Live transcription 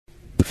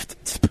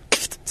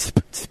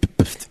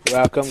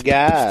Welcome,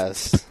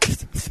 guys,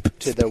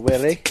 to the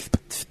Willie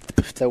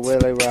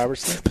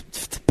Robertson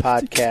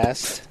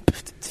podcast.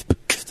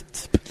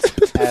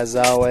 As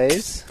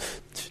always,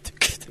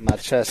 my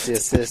trusty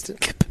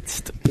assistant.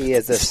 He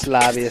is the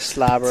slobbiest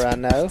slobber I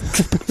know.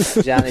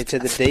 Johnny to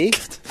the D.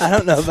 I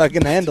don't know if I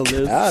can handle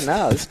this. Oh,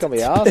 no, this is going to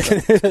be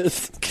awesome.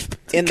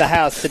 In the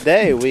house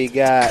today, we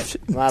got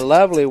my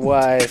lovely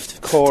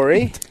wife,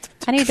 Corey.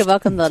 I need to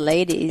welcome the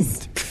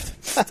ladies.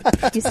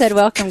 You said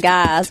welcome,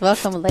 guys.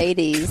 Welcome,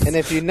 ladies. And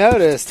if you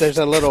notice, there's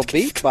a little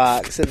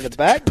beatbox in the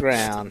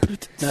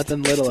background.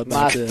 Nothing little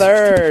about My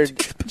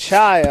third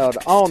child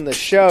on the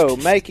show,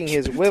 making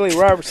his Willie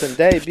Robertson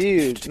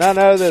debut, none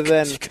other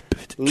than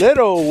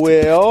Little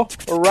Will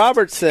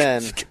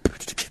Robertson.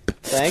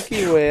 Thank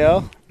you,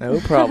 Will. No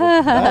problem.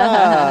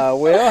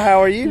 Will,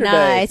 how are you today?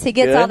 Nice. He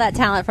gets Good? all that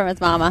talent from his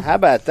mama. How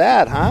about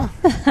that, huh?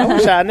 I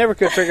wish I never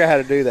could figure out how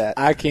to do that.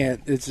 I can't.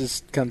 It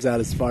just comes out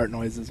as fart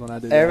noises when I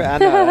do that. I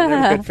know. I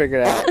never could figure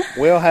it out.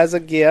 Will has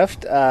a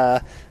gift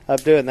of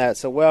doing that.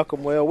 So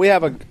welcome, Will. We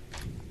have a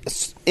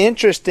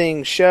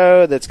interesting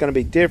show that's going to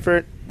be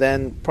different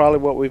than probably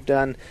what we've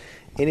done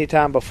any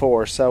time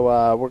before.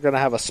 So we're going to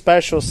have a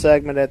special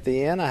segment at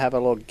the end. I have a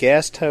little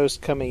guest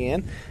host coming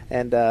in,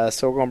 and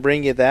so we're going to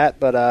bring you that.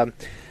 But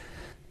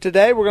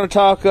today we're going to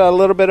talk a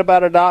little bit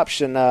about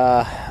adoption.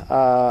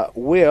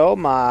 Will,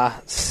 my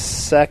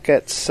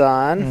second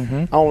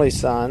son, only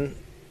son,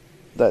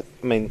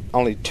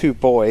 only two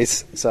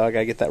boys, so I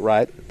got to get that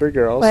right. Three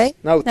girls.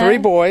 Three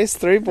boys.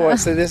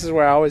 So this is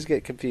where I always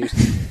get confused.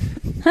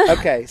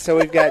 Okay, so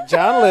we've got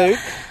John Luke.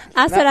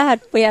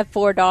 We have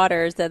 4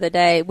 daughters the other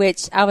day,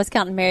 which I was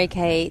counting Mary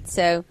Kate.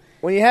 So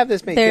when you have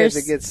this many kids,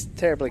 it gets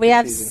terribly confusing. We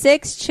have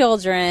 6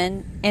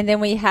 children, and then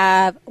we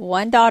have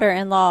 1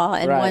 daughter-in-law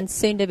and 1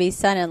 soon-to-be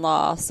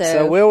son-in-law.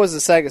 So Will was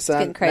the second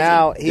son. Crazy.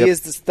 Now he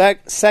is the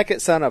second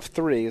son of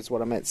 3, is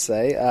what I meant to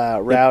say.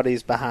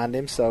 Rowdy's behind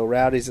him, so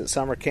Rowdy's at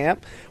summer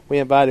camp. We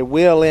invited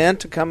Will in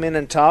to come in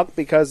and talk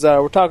because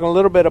we're talking a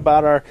little bit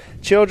about our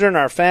children,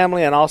 our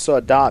family, and also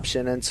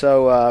adoption. And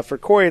so for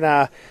Corey and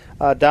I,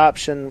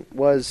 adoption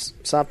was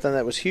something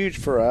that was huge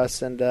for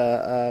us, and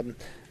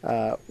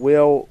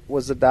Will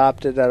was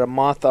adopted at a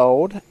month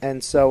old,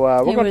 and so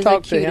we're going to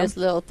talk to him. He was the cutest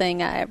little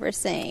thing I ever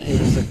seen. He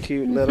was a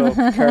cute little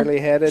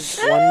curly-headed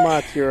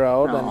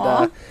 1-month-year-old,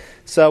 and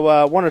so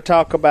I want to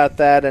talk about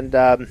that, and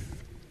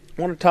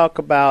want to talk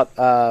about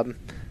a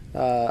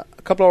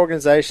couple of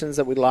organizations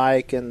that we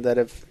like and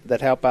that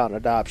help out in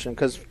adoption,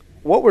 because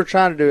what we're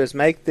trying to do is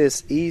make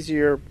this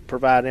easier,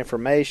 provide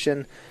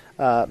information,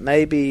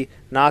 maybe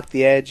knock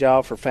the edge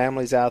off for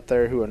families out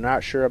there who are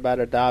not sure about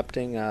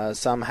adopting.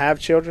 Some have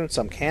children,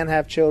 some can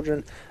have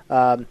children.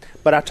 But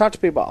I talk to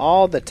people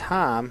all the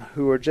time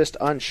who are just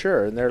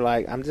unsure, and they're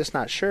like, I'm just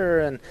not sure,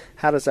 and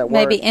how does that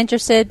work? Maybe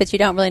interested, but you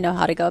don't really know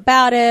how to go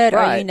about it,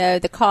 right. Or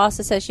the cost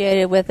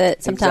associated with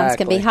it sometimes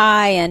can be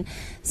high. And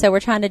so we're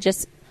trying to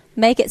just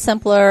make it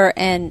simpler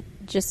and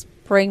just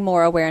bring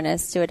more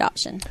awareness to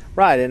adoption.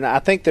 Right, and I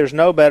think there's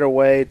no better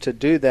way to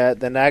do that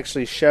than to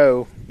actually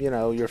show,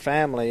 your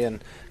family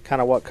and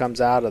kind of what comes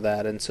out of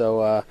that. And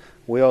so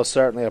Will's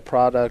certainly a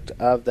product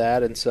of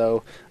that. And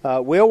so,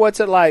 Will, what's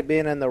it like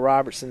being in the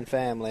Robertson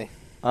family?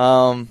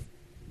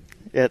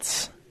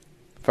 It's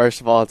first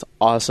of all, it's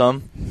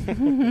awesome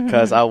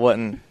because I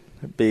wouldn't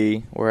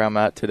be where I'm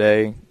at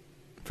today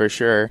for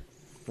sure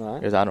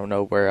because I don't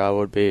know where I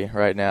would be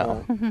right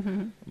now.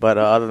 But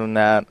other than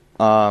that,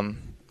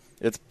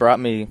 it's brought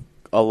me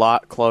a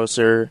lot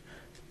closer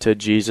to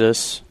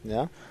Jesus.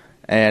 Yeah,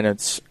 and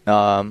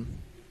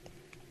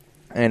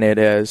it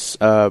has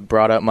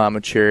brought up my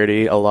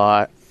maturity a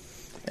lot.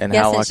 And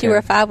since you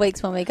were 5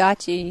 weeks when we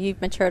got you,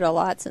 you've matured a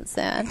lot since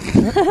then.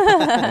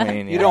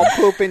 You don't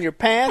poop in your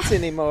pants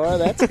anymore.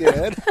 That's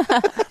good.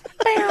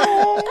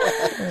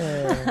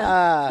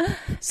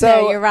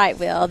 So you're right,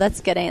 Will.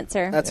 That's a good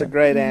answer. That's a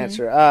great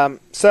answer.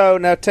 So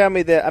now tell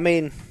me that.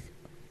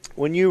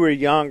 When you were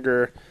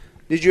younger,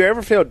 did you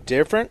ever feel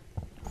different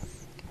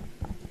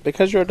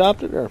because you're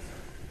adopted, or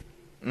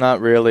not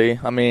really?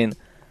 I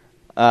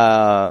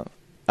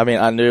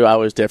knew I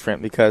was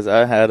different because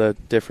I had a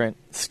different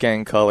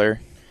skin color,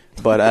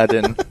 but I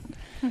didn't.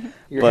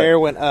 Your hair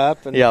went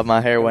up. And my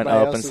hair went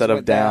up instead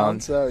of down.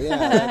 So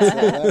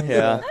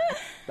yeah,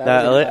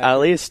 at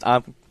least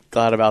I'm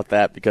glad about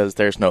that because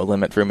there's no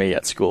limit for me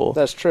at school.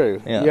 That's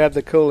true. Yeah. You have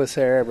the coolest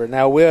hair ever.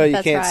 Now, Will,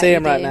 you can't see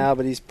him right do. now,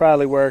 but he's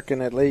probably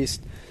working at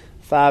least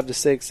 5 to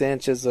 6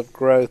 inches of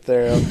growth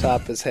there on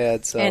top of his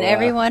head. So, and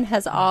everyone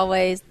has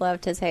always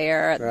loved his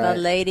hair. Right.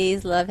 The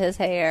ladies love his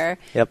hair.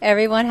 Yep.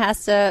 Everyone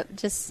has to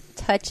just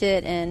touch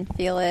it and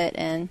feel it.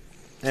 And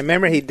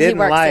remember, he didn't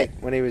like,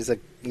 when he was a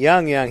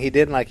young, he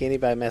didn't like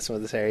anybody messing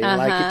with his hair. He didn't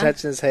like you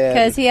touching his head.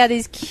 Because he had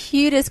these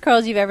cutest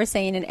curls you've ever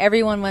seen, and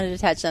everyone wanted to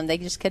touch them. They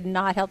just could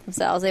not help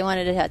themselves. They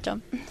wanted to touch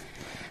them.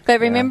 But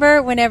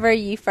remember whenever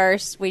we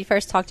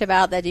first talked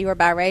about that you were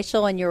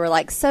biracial, and you were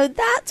like, so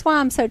that's why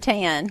I'm so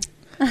tan.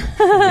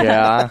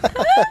 Yeah.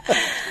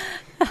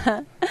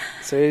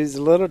 So he's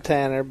a little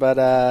tanner, but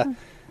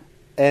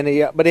And he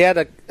had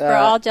a. We're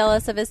all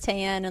jealous of his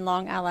tan and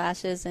long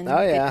eyelashes and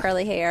big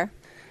curly hair.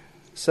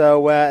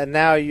 So and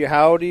now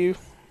how old are you?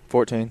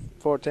 14.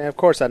 14. Of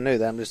course, I knew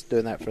that. I'm just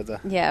doing that for the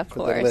the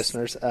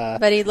listeners.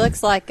 But he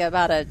looks like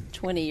about a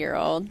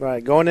 20-year-old.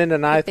 Right, going into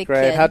ninth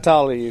grade. Kid. How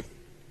tall are you?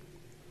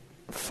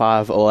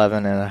 5'11"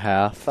 and a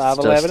half.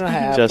 5'11" and a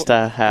half. Just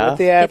a half. With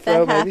the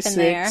afro, half maybe in 6.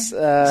 there.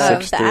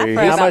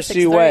 6'3". How much do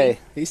you weigh?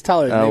 He's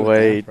taller than I me.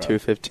 weigh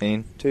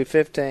 215.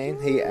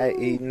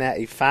 215.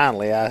 He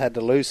finally, I had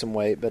to lose some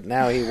weight, but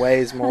now he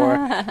weighs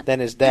more than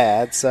his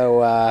dad.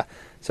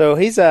 So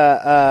he's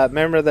a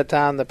remember the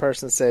time the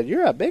person said,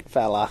 "You're a big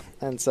fella,"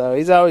 and so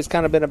he's always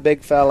kind of been a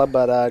big fella.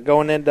 But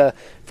going into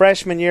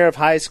freshman year of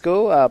high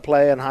school,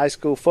 playing high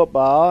school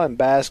football and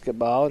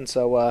basketball, and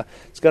so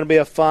it's going to be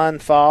a fun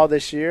fall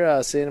this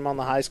year. Seeing him on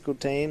the high school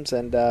teams,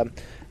 and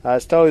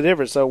it's totally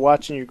different. So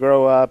watching you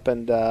grow up,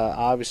 and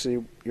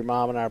obviously your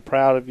mom and I are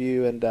proud of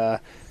you,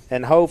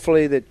 and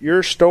hopefully that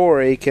your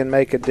story can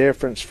make a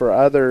difference for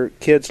other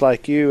kids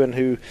like you and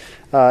who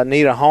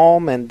need a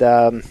home and.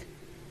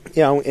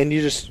 And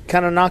you just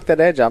kind of knock that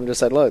edge off and just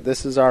say, look,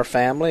 this is our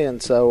family.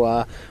 And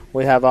so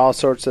we have all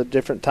sorts of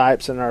different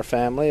types in our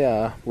family.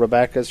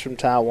 Rebecca's from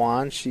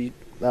Taiwan. She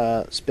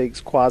speaks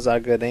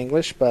quasi-good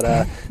English,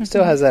 but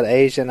still has that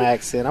Asian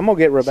accent. I'm going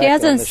to get Rebecca on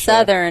the show. She has a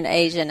Southern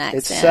Asian accent.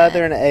 It's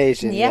Southern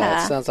Asian.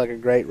 Yeah. It sounds like a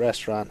great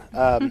restaurant.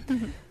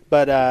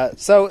 But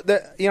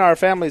our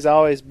family's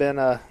always been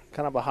a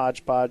kind of a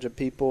hodgepodge of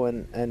people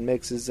and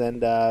mixes.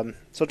 And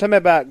so tell me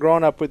about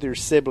growing up with your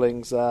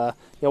siblings.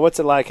 What's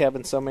it like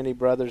having so many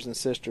brothers and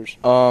sisters?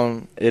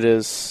 It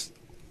is,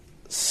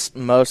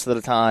 most of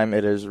the time,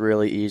 it is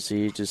really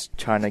easy just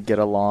trying to get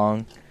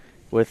along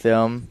with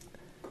them.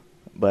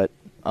 But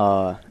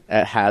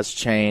it has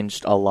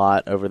changed a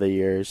lot over the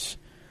years.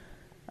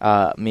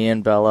 Me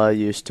and Bella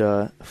used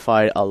to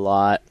fight a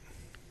lot.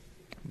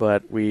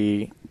 But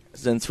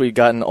since we've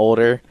gotten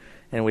older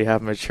and we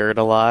have matured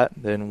a lot,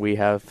 then we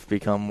have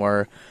become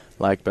more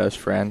like best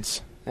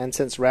friends. And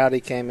since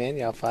Rowdy came in,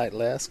 y'all fight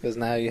less because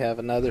now you have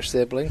another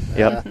sibling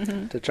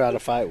to try to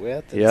fight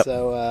with. And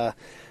so,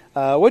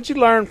 what'd you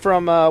learn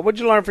from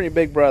your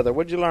big brother?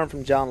 What'd you learn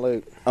from John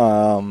Luke?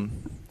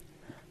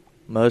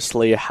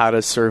 Mostly how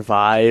to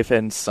survive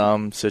in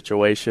some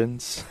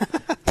situations.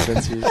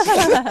 Since he's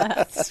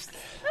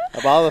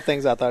of all the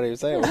things I thought he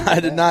was saying,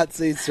 I did not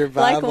see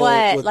survival.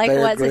 Like what? With Like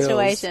Bear what Grylls.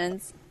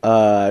 situations?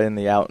 in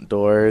the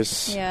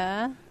outdoors.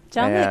 Yeah.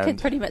 John Luke could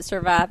pretty much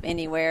survive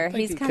anywhere.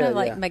 He's kind of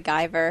like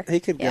MacGyver. He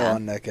could go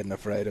on Naked and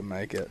Afraid and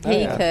make it.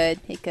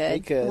 He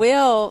could.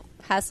 Will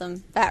has some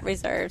fat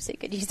reserves he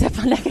could use up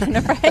on Naked and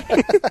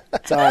Afraid.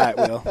 It's all right,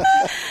 Will.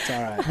 It's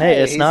all right.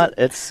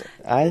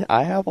 Hey,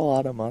 I have a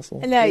lot of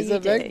muscle. No, he's you a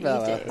big do.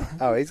 fella. You do.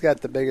 Oh, he's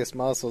got the biggest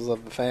muscles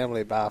of the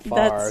family by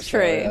far. That's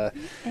true.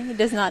 And he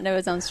does not know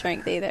his own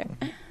strength either.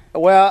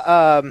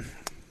 Well,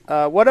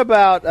 what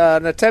about,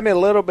 now tell me a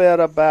little bit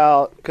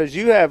about, because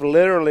you have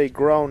literally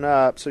grown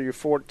up, so you're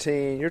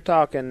 14, you're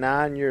talking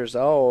 9 years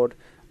old,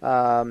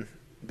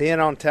 being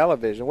on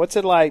television. What's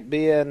it like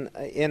being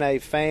in a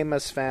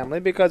famous family?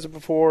 Because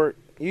before,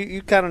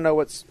 you kind of know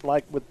what's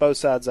like with both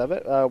sides of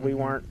it. We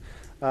weren't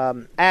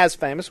as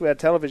famous. We had a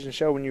television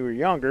show when you were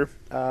younger,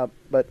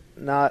 but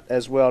not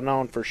as well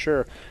known for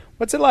sure.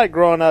 What's it like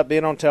growing up,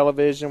 being on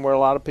television where a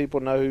lot of people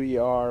know who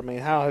you are? I mean,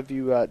 how have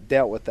you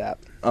dealt with that?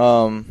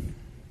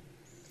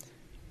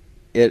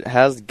 It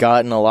has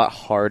gotten a lot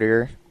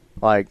harder,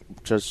 like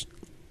just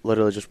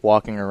literally just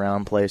walking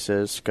around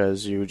places,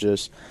 because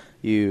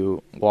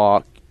you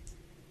walk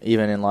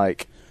even in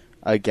like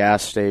a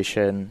gas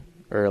station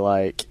or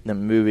like the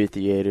movie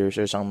theaters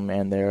or something,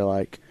 and they're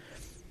like,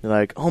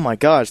 oh my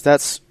gosh,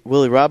 that's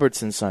Willie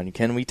Robertson's son.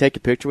 Can we take a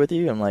picture with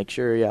you? I'm like,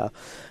 sure, yeah.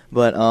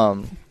 But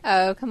oh,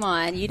 come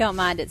on, you don't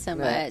mind it so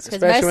much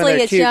because especially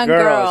mostly it's young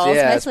girls.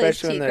 Yeah, mostly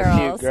especially when it's they're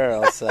cute cute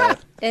girls. So.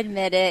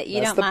 Admit it,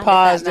 you That's don't mind the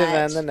positive it that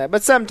much. and the negative.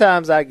 But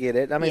sometimes I get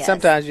it. I mean, Yes.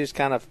 sometimes you just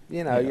kind of,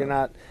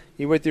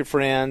 you're with your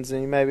friends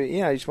and you maybe,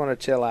 you just want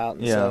to chill out.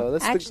 And so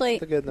that's Actually,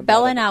 the good and the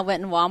Bella bad. and I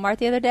went in Walmart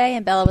the other day,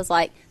 and Bella was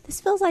like,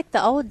 "This feels like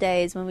the old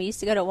days when we used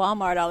to go to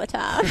Walmart all the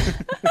time."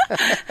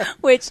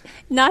 Which,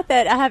 not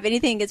that I have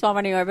anything against Walmart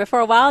anymore, but for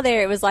a while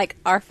there, it was like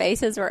our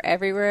faces were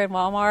everywhere in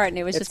Walmart, and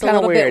it was just a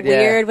little bit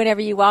weird whenever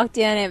you walked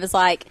in. It was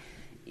like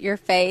your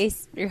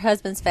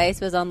husband's face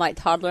was on like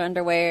toddler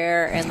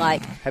underwear and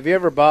like Have you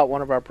ever bought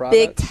one of our products?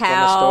 big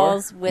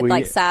towels with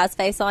like size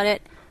face on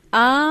it.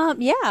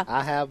 Yeah.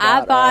 I have.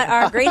 I bought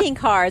our greeting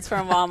cards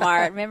from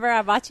Walmart. Remember,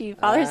 I bought you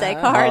Father's Day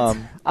cards.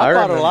 I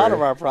bought a lot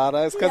of our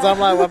products because I'm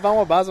like, well, if I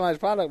want to buy somebody's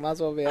product, might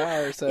as well be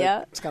ours. So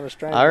it's kind of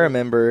strange. I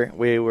remember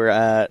we were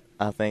at,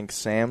 I think,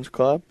 Sam's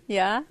Club.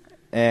 Yeah.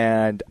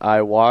 And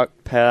I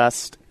walked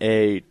past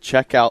a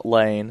checkout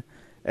lane,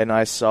 and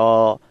I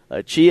saw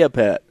a Chia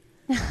Pet,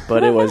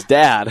 but it was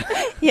Dad.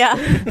 Yeah,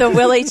 the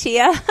Willie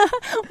Chia.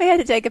 We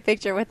had to take a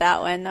picture with that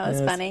one. That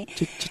was funny.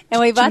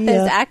 And we bought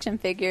those action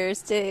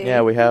figures, too.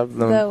 Yeah, we have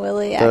them. The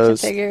Willie action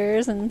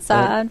figures and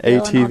side.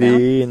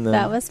 ATV and the...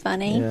 That was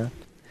funny. Yeah.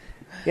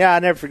 Yeah, I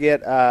never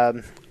forget.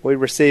 We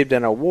received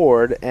an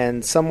award,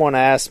 and someone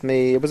asked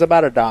me. It was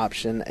about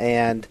adoption,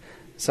 and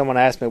someone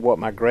asked me what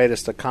my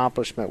greatest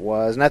accomplishment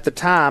was. And at the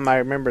time, I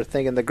remember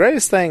thinking the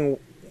greatest thing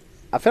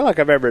I feel like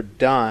I've ever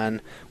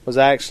done was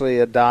actually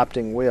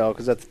adopting Will,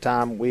 because at the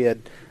time we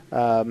had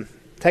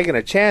taken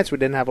a chance. We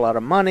didn't have a lot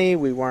of money.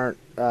 We weren't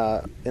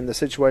in the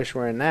situation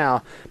we're in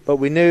now, but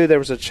we knew there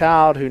was a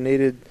child who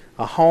needed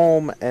a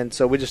home, and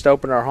so we just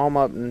opened our home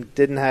up and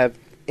didn't have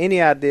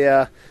any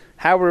idea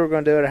how we were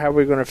going to do it or how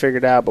we were going to figure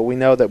it out, but we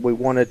know that we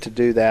wanted to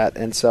do that.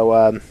 And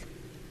so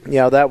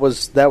that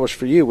was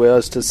for you, Will,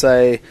 is to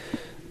say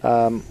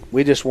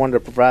we just wanted to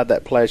provide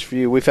that place for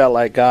you. We felt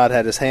like God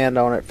had his hand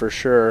on it for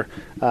sure,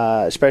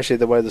 especially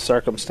the way the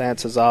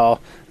circumstances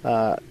all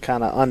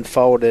kind of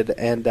unfolded.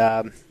 And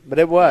but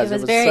it was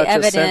very such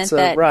evident a sense of,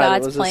 that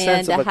right, God's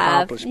plan to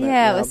have.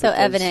 Yeah, it was so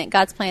evident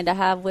God's plan to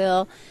have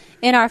Will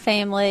in our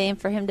family and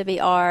for him to be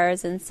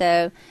ours. And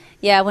so,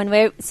 yeah, we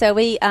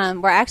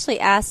were actually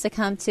asked to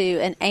come to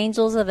an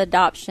Angels of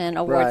Adoption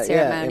award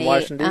ceremony in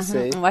Washington,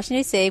 D.C. In Washington,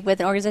 D.C. with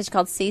an organization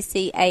called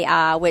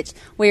CCAI, which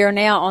we are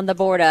now on the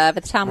board of.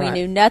 At the time, we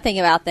knew nothing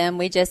about them.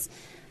 We just,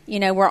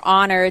 were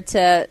honored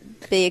to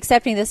be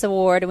accepting this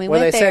award, and we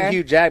went there. Well, they said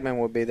Hugh Jackman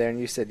would be there, and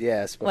you said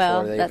yes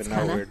before they even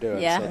know we were doing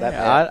it. Yeah. So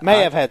that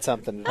may have had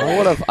something to do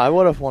with it. I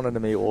would have wanted to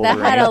meet Wolverine.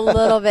 That had a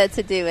little bit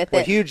to do with it.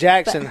 Well, Hugh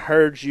Jackson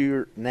heard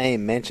your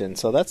name mentioned,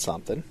 so that's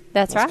something.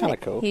 That's right. Kind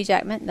of cool. Hugh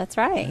Jackman. That's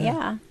right.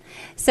 Yeah.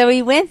 So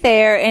we went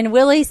there, and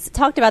Willie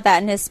talked about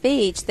that in his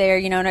speech there,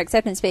 in our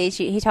acceptance speech.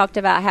 He talked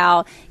about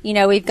how,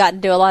 we've gotten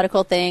to do a lot of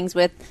cool things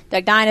with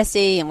Duck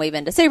Dynasty, and we've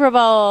been to Super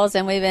Bowls,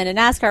 and we've been to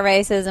NASCAR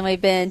races, and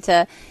we've been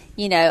to,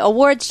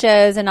 award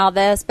shows and all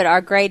this, but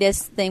our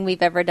greatest thing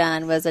we've ever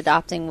done was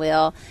adopting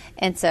Will.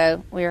 And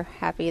so we're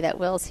happy that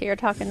Will's here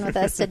talking with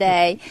us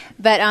today.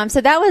 But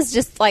so that was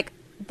just like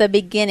the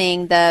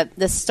beginning,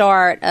 the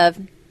start of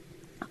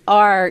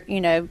our,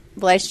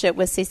 relationship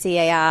with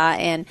CCAI,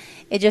 and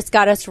it just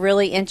got us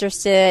really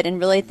interested and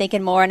really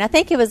thinking more. And I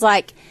think it was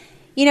like,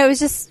 it was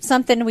just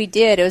something we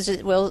did. It was just,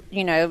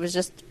 it was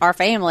just our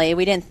family.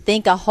 We didn't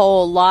think a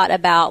whole lot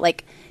about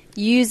like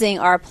using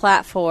our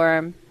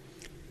platform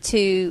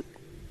to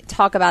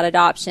talk about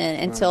adoption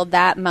until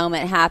that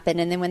moment happened.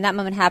 And then when that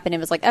moment happened, it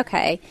was like,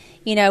 okay,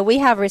 we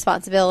have a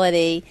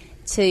responsibility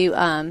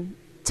to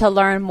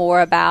learn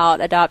more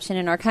about adoption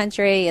in our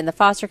country and the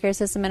foster care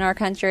system in our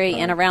country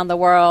and around the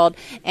world.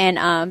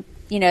 And,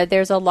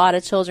 there's a lot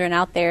of children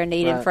out there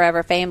needing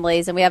forever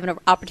families, and we have an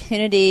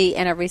opportunity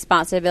and a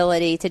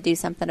responsibility to do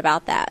something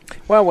about that.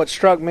 Well, what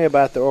struck me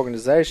about the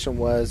organization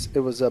was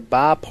it was a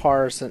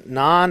bipartisan,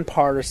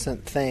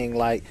 nonpartisan thing.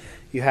 Like,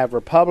 you have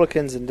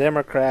Republicans and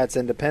Democrats,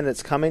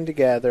 independents coming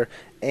together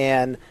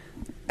and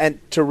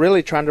to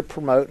really trying to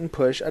promote and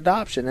push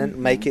adoption and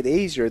make it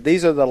easier.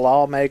 These are the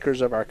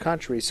lawmakers of our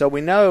country. So we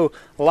know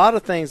a lot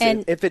of things.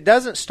 And if it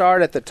doesn't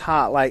start at the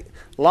top, like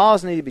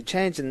laws need to be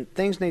changed and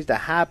things need to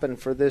happen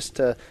for this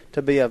to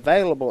be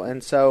available.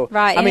 And so,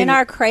 in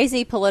our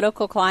crazy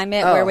political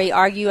climate where we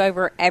argue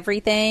over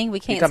everything, we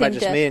can't seem about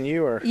just me and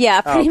you, or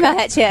pretty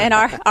much. Yeah, in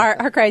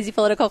our crazy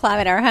political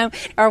climate, our home,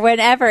 or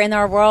whenever in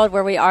our world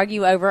where we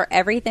argue over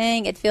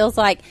everything, it feels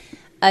like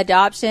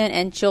adoption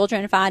and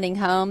children finding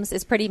homes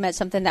is pretty much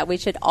something that we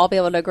should all be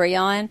able to agree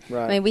on.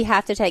 Right. I mean, we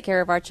have to take care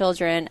of our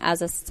children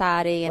as a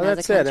society and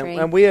as a country.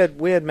 And we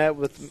had met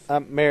with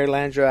Mary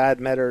Landrieu. I had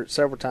met her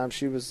several times.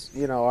 She was,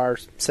 our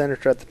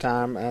senator at the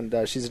time, and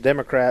she's a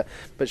Democrat,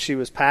 but she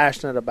was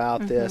passionate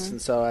about this.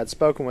 And so I'd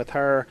spoken with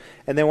her.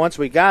 And then once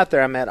we got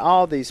there, I met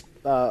all these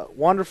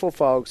wonderful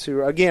folks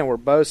who, again, were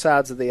both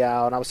sides of the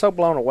aisle. And I was so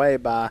blown away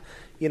by,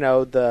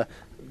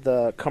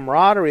 the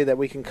camaraderie that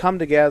we can come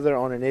together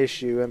on an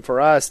issue. And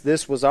for us,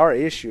 this was our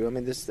issue. I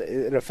mean,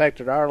 it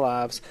affected our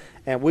lives,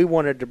 and we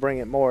wanted to bring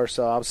it more.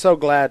 So I was so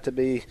glad to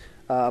be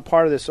a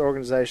part of this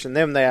organization.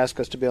 Then they asked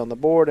us to be on the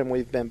board, and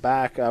we've been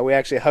back. We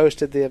actually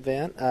hosted the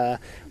event.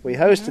 We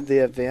hosted the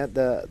event.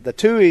 The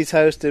Tuohys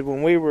hosted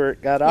when we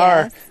got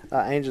our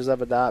Angels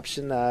of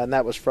Adoption, and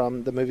that was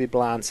from the movie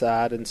Blind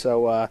Side. And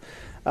so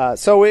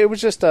so it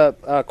was just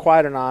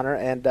quite an honor.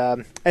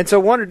 And so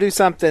wanted to do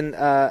something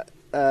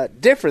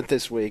different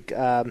this week.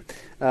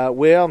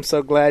 Will, I'm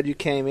so glad you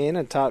came in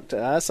and talked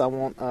to us. I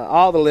want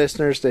all the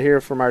listeners to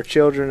hear from our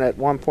children at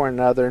one point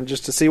or another, and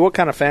just to see what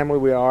kind of family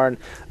we are, and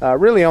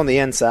really on the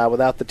inside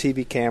without the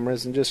TV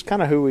cameras, and just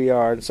kind of who we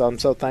are. And so I'm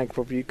so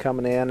thankful for you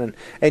coming in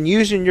and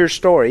using your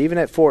story, even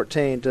at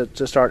 14,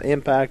 to start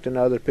impacting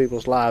other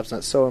people's lives. And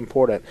that's so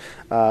important.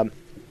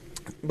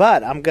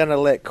 But I'm going to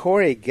let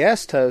Corey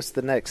guest host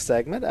the next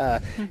segment.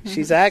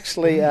 She's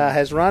actually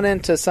has run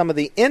into some of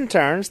the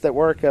interns that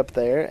work up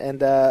there, and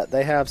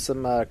they have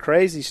some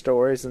crazy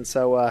stories. And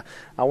so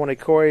I wanted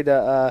Corey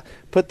to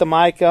put the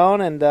mic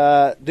on and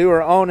do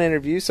her own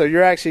interview. So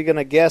you're actually going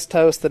to guest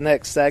host the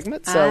next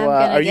segment. So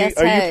are you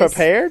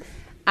prepared?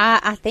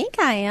 I think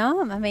I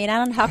am. I mean, I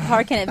don't know how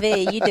hard can it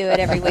be. You do it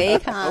every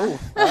week, huh?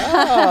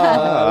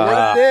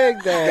 Oh,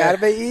 dig there. Gotta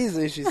be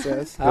easy, she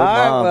says. All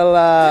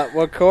right,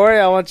 well, Corey,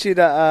 I want you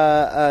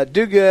to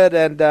do good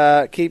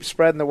and keep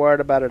spreading the word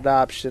about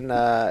adoption.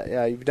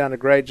 You've done a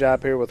great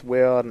job here with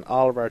Will and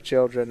all of our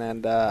children,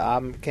 and I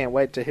can't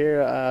wait to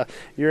hear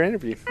your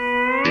interview.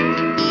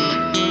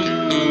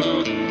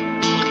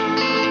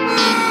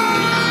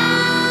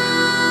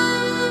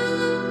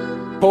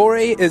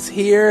 Corey is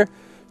here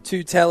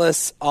to tell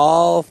us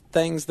all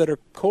things that are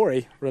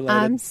Corey related.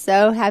 I'm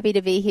so happy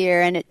to be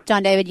here. And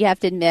John David, you have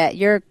to admit,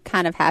 you're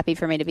kind of happy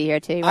for me to be here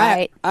too,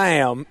 right? I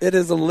am. It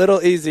is a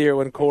little easier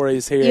when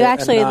Corey's here. You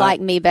actually like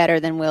me better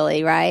than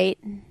Willie, right?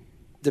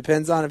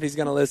 Depends on if he's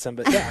going to listen,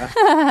 but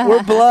yeah.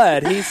 We're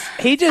blood.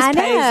 He just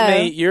pays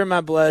me. You're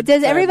my blood.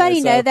 Does everybody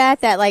know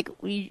that like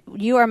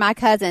you are my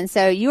cousin?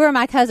 So you are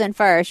my cousin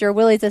first. You're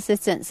Willie's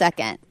assistant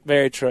second.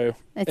 Very true.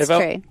 It's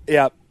true.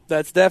 Yeah.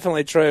 That's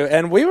definitely true.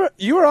 And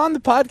you were on the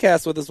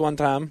podcast with us one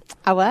time.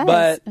 I was.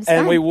 But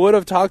we would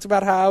have talked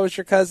about how I was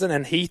your cousin,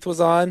 and Heath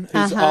was on,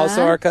 who's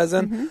also our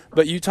cousin. Mm-hmm.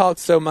 But you talked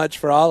so much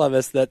for all of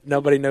us that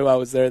nobody knew I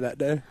was there that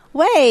day.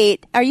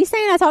 Wait, are you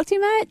saying I talk too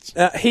much?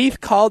 Heath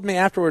called me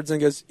afterwards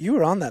and goes, "You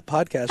were on that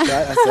podcast, right?"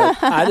 I said,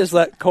 "I just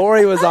let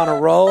Corey was on a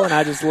roll, and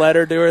I just let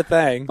her do her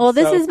thing." Well,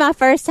 this is my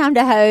first time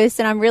to host,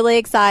 and I'm really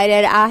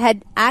excited. I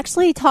had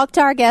actually talked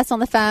to our guest on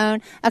the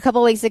phone a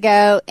couple weeks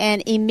ago,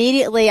 and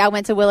immediately I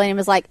went to Willie and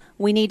was like,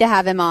 "We need to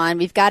have him on.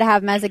 We've got to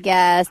have him as a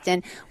guest."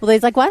 And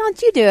Willie's like, "Why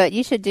don't you do it?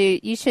 You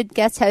should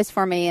guest host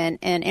for me and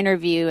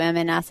interview him."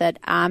 And I said,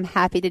 "I'm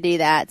happy to do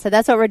that." So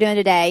that's what we're doing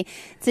today.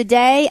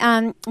 Today,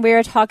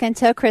 we're talking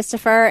to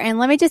Christopher, and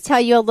let me just tell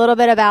you a little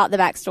bit about the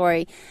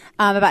backstory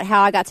about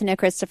how I got to know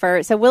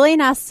Christopher. So Willie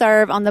and I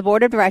serve on the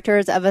board of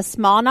directors of a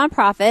small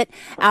nonprofit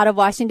out of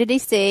Washington,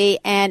 D.C.,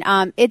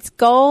 and its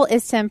goal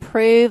is to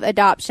improve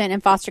adoption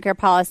and foster care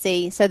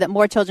policy so that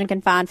more children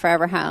can find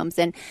forever homes.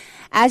 And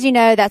as you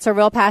know, that's a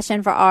real passion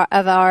of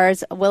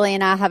ours. Willie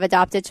and I have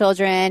adopted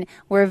children.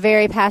 We're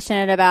very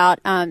passionate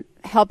about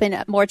helping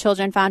more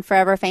children find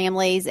forever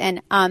families.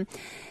 And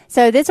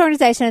so this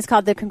organization is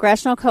called the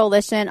Congressional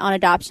Coalition on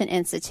Adoption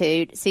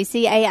Institute,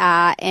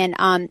 CCAI,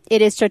 and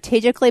it is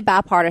strategically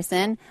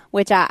bipartisan,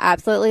 which I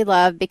absolutely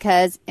love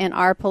because in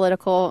our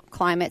political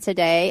climate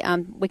today,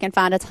 we can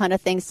find a ton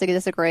of things to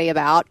disagree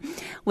about.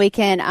 We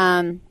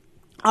can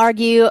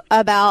argue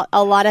about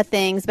a lot of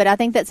things, but I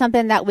think that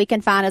something that we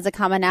can find as a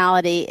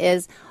commonality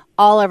is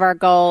all of our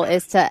goal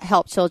is to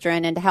help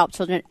children and to help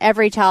children.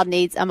 Every child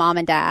needs a mom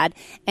and dad.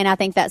 And I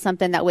think that's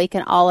something that we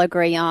can all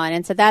agree on.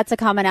 And so that's a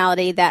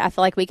commonality that I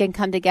feel like we can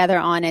come together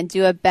on and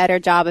do a better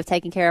job of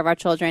taking care of our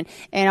children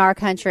in our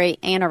country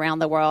and around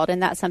the world.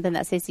 And that's something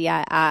that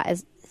CCII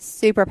is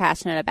super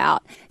passionate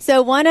about.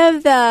 So one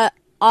of the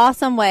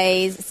awesome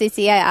ways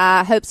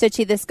CCAI hopes to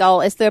achieve this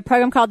goal is through a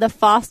program called the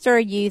Foster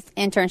Youth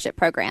Internship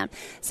Program.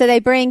 So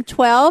they bring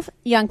 12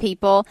 young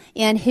people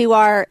in who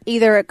are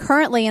either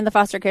currently in the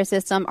foster care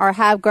system or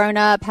have grown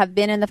up, have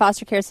been in the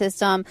foster care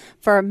system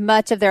for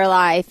much of their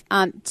life,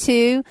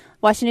 to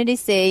Washington,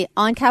 D.C.,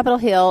 on Capitol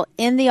Hill,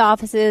 in the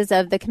offices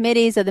of the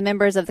committees of the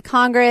members of the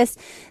Congress,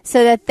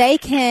 so that they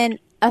can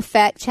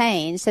affect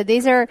change. So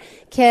these are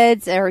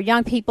kids or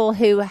young people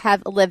who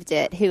have lived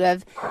it, who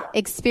have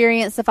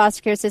experienced the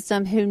foster care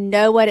system, who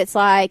know what it's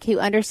like, who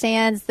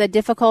understands the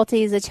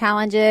difficulties, the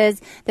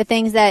challenges, the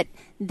things that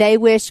they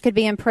wish could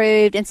be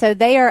improved. And so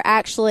they are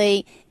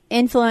actually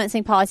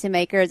influencing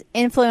policymakers,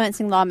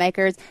 influencing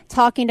lawmakers,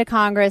 talking to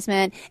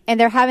congressmen, and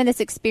they're having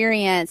this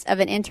experience of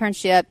an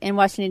internship in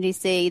Washington,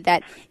 D.C.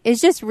 that is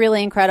just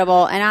really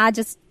incredible. And I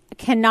just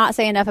cannot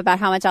say enough about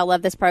how much I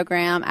love this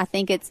program. I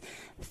think it's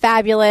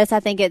fabulous. I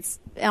think it's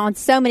on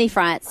so many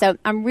fronts. So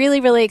I'm really,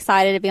 really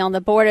excited to be on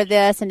the board of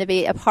this and to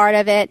be a part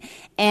of it.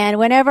 And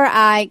whenever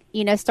I,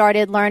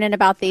 started learning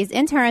about these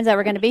interns that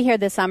were going to be here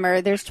this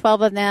summer, there's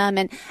 12 of them,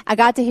 and I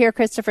got to hear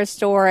Christopher's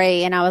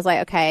story, and I was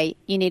like, okay,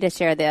 you need to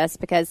share this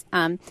because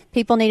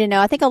people need to know.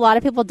 I think a lot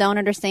of people don't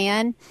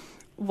understand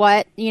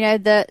what,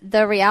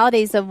 the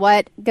realities of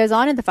what goes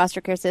on in the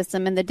foster care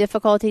system and the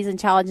difficulties and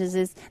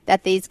challenges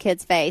that these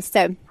kids face.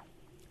 So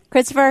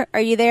Christopher, are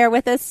you there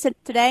with us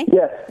today?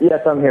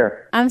 Yes, I'm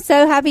here. I'm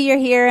so happy you're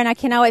here, and I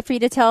cannot wait for you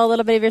to tell a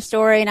little bit of your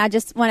story. And I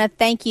just want to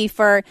thank you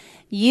for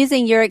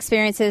using your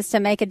experiences to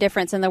make a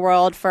difference in the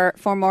world for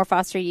more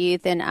foster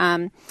youth.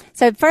 And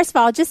so first of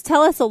all, just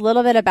tell us a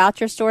little bit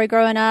about your story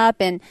growing up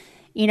and,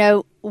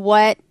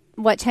 what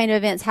chain of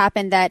events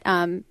happened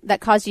that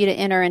caused you to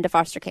enter into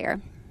foster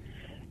care.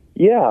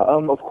 Yeah,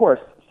 of course.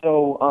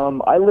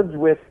 So I lived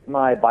with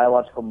my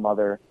biological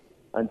mother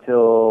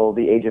until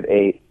the age of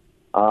 8.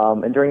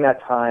 And during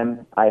that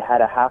time, I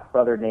had a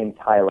half-brother named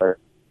Tyler.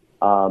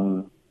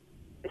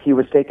 He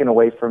was taken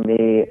away from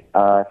me,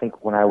 I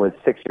think, when I was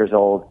 6 years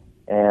old,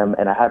 and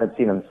I haven't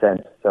seen him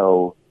since.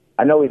 So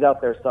I know he's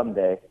out there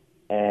someday,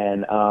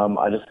 and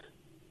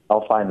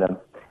I'll find him.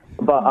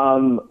 But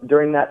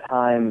during that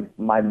time,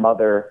 my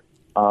mother,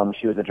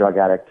 she was a drug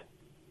addict,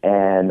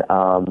 and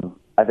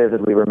I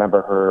vividly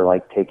remember her,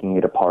 taking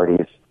me to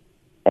parties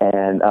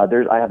And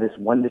I have this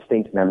one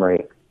distinct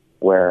memory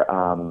where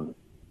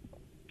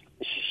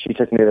she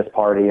took me to this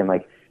party and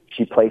like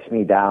she placed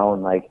me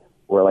down like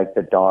where like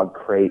the dog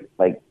crate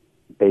like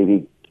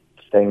baby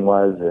thing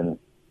was, and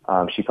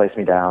she placed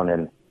me down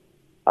and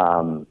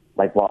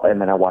and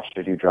then I watched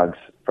her do drugs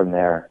from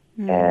there.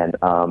 And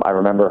I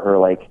remember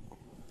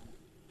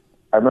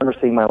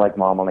seeing my like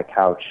mom on the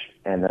couch,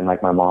 and then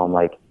like my mom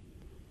like,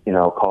 you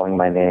know, calling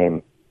my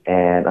name,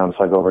 and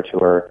so I go over to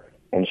her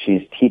and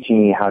she's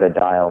teaching me how to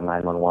dial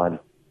 911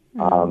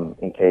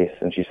 in case,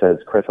 and she says,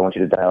 "Chris, I want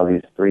you to dial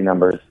these 3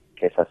 numbers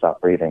in case I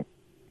stop breathing."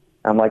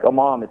 I'm like, "Oh,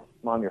 Mom,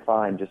 you're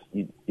fine. Just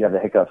you have the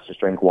hiccups. Just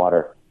drink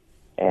water."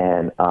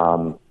 And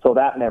so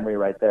that memory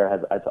right there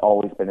has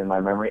always been in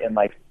my memory. And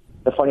like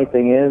the funny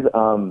thing is,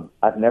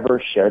 I've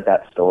never shared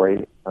that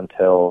story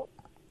until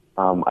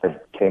I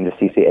came to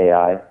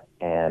CCAI,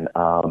 and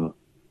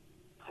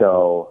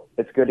so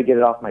it's good to get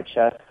it off my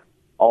chest.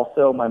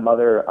 Also, my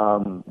mother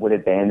would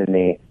abandon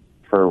me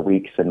for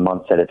weeks and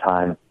months at a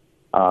time.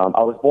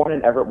 I was born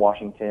in Everett,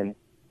 Washington,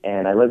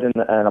 and I lived in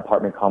an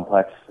apartment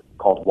complex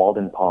called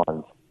Walden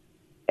Ponds.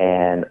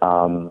 And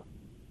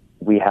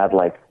we had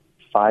like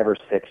 5 or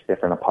 6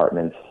 different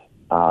apartments,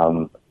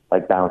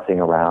 like bouncing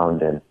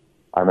around. And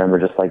I remember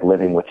just like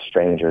living with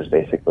strangers,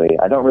 basically.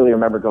 I don't really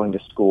remember going to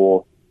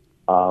school.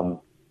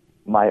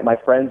 My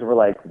friends were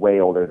like way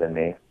older than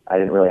me. I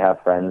didn't really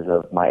have friends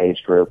of my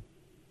age group.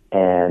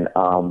 And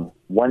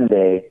one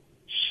day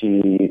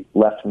she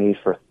left me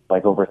for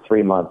like over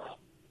 3 months.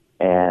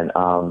 And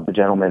the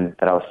gentleman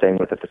that I was staying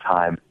with at the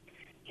time,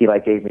 he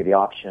like gave me the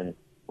option,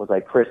 was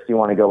like, "Chris, do you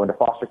want to go into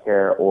foster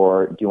care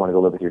or do you want to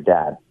go live with your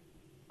dad?"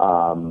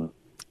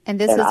 And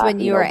this was when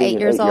you were 8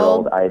 years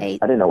old? I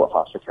didn't know what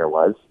foster care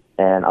was.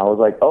 And I was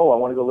like, "Oh, I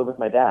want to go live with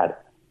my dad."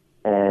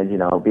 And, you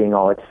know, being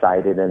all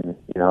excited and,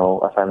 you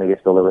know, I finally get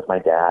to go live with my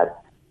dad.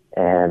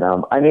 And,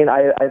 I mean,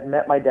 I've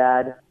met my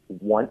dad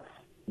once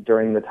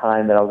during the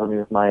time that I was living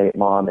with my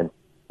mom, and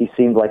he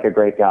seemed like a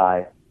great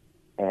guy.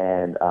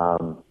 And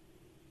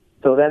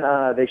so then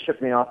they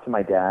shipped me off to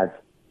my dad's.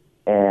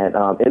 And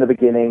in the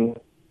beginning,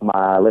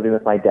 living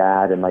with my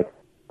dad and, like,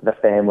 the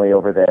family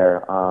over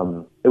there,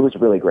 it was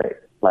really great.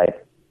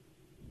 Like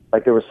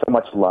there was so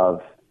much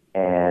love.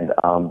 And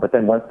but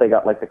then once they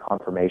got, like, the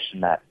confirmation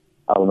that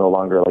I will no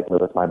longer, like,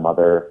 live with my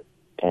mother,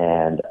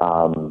 and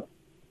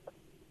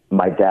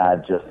my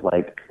dad just,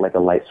 like a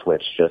light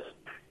switch, just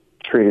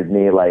treated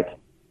me like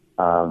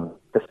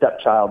the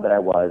stepchild that I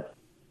was,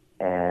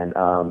 and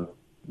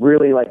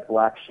really, like,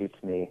 black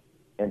sheeped me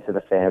into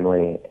the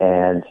family.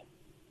 And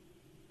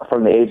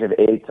from the age of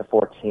 8 to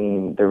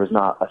 14, there was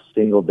not a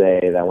single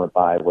day that went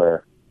by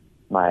where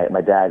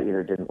my dad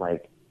either didn't,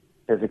 like,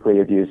 physically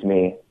abuse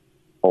me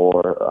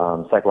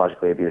or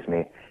psychologically abuse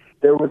me.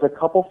 There was a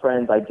couple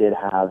friends I did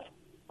have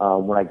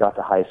when I got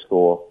to high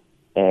school,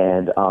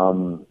 and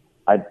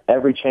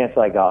every chance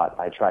I got,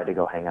 I tried to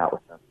go hang out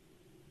with them.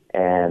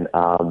 And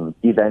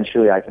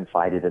eventually I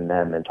confided in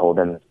them and told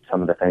them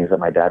some of the things that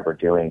my dad were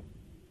doing,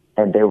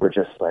 and they were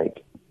just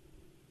like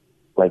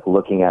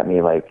looking at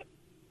me like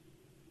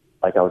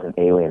I was an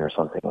alien or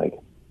something. Like,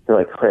 they're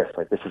like, "Chris,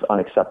 like, this is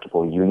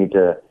unacceptable. You need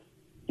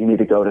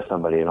to go to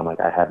somebody." And I'm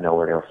like, I have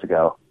nowhere else to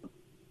go.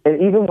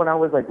 And even when I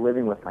was like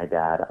living with my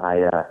dad,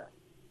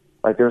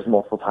 like, there was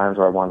multiple times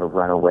where I wanted to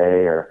run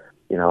away, or,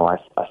 you know, I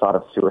thought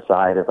of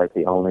suicide as like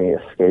the only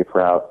escape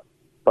route.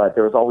 But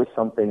there was always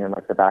something in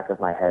like the back of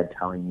my head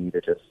telling me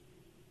to just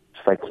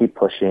like keep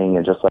pushing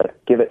and just like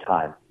give it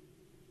time.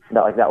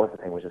 That was the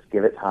thing, was just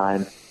give it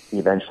time.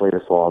 Eventually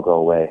this will all go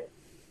away.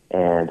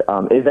 And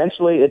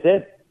eventually it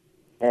did.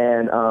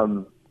 And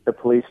the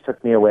police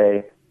took me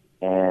away.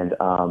 And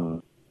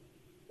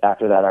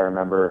after that, I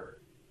remember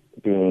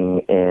being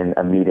in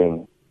a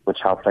meeting with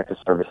Child Protective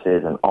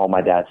Services, and all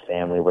my dad's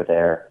family were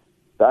there.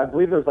 So I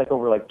believe there was like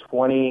over like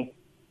 20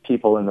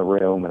 people in the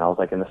room, and I was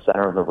like in the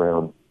center of the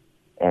room.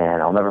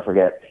 And I'll never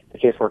forget, the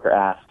caseworker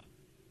asked,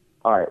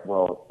 "All right,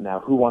 well, now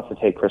who wants to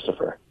take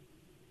Christopher?"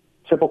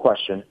 Simple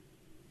question.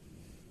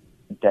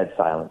 Dead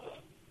silence.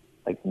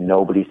 Like,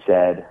 nobody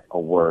said a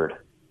word.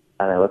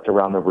 And I looked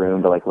around the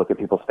room to like look at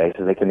people's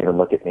faces. They couldn't even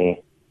look at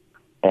me.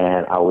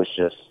 And I was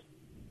just,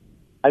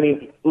 I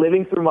mean,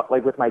 living through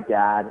with my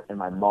dad and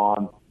my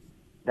mom,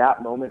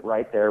 that moment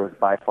right there was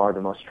by far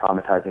the most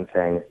traumatizing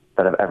thing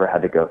that I've ever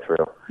had to go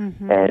through.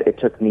 Mm-hmm. And it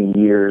took me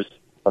years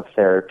of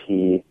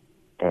therapy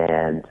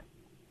and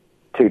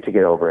to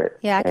get over it.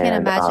 Yeah, I can't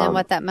imagine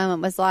what that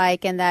moment was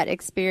like, and that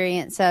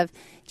experience of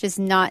just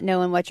not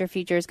knowing what your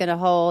future is going to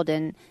hold,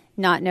 and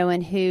not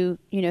knowing who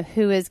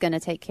is going to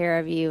take care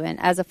of you. And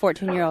as a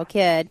 14-year-old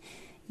kid,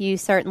 you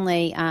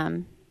certainly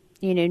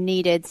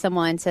needed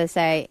someone to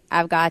say,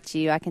 "I've got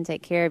you. I can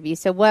take care of you."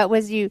 So what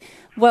did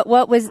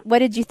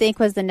you think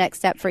was the next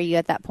step for you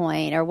at that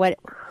point? Or what?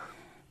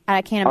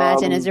 I can't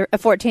imagine as a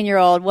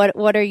 14-year-old,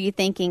 what are you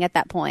thinking at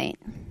that point?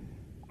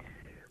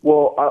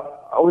 Well,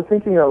 I was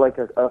thinking of like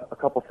a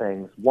couple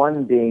things.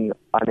 One being,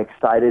 I'm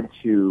excited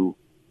to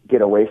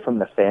get away from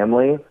the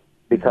family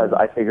because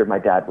I figured my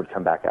dad would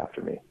come back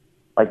after me.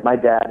 Like, my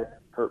dad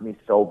hurt me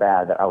so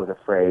bad that I was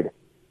afraid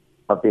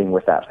of being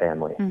with that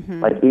family.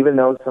 Like, even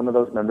though some of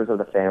those members of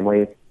the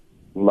family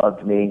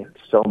loved me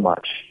so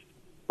much,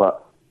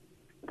 but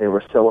they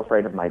were so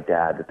afraid of my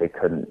dad that they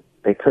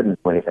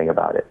couldn't do anything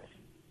about it.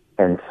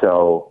 And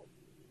so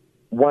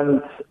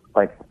one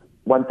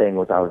thing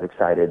was I was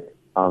excited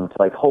to,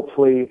 like,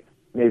 hopefully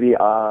maybe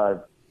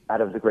out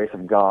of the grace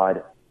of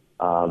God,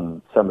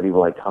 somebody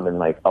will, like, come and,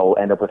 like, I'll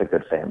end up with a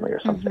good family or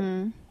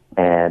something.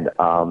 And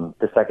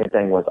the second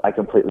thing was I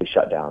completely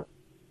shut down.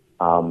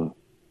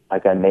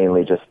 Like, I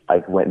mainly just,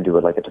 I went into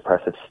like a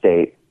depressive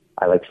state.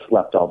 I, like,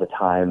 slept all the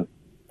time,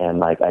 and,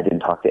 like, I didn't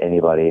talk to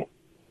anybody.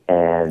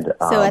 And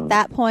so at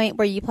that point,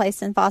 were you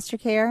placed in foster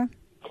care?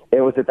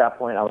 It was at that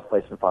point I was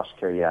placed in foster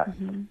care, yeah.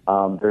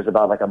 There's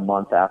about, like, a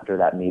month after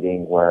that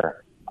meeting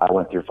where I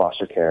went through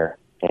foster care,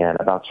 and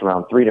I bounced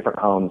around 3 different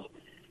homes.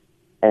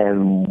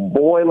 And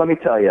boy, let me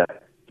tell you,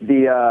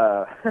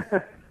 the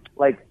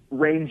like,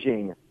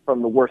 ranging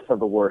from the worst of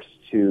the worst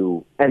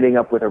to ending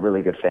up with a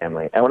really good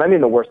family. And when I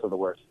mean the worst of the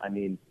worst, I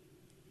mean,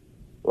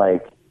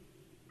 like,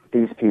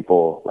 these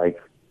people, like,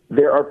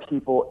 there are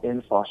people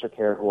in foster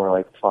care who are,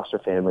 like, foster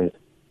families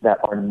that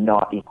are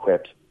not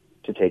equipped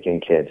to take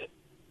in kids,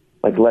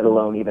 like, let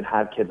alone even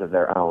have kids of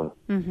their own.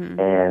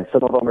 And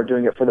some of them are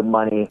doing it for the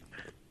money.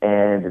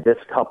 And this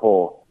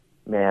couple,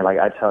 man, like,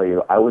 I tell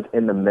you, I was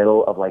in the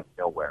middle of, like,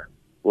 nowhere,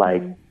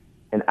 like,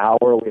 an hour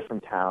away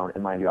from town.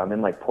 And mind you, I'm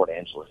in, like, Port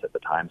Angeles at the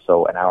time,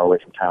 so an hour away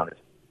from town is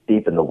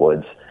deep in the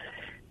woods.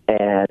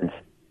 And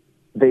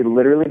they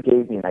literally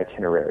gave me an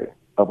itinerary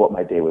of what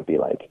my day would be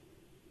like.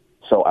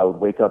 So I would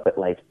wake up at,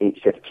 like,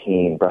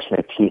 8:15, brush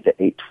my teeth at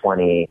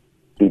 8:20,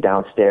 be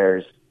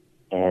downstairs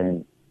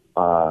and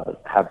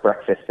have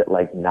breakfast at,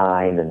 like,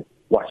 9 and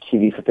watch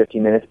TV for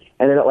 15 minutes.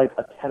 And then at, like,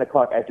 10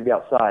 o'clock, I have to be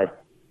outside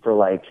for,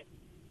 like,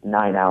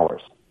 9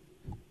 hours.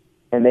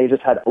 And they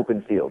just had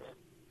open fields.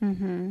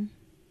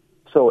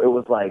 So it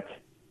was like,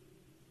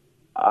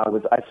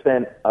 I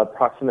spent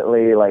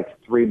approximately, like,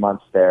 3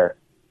 months there.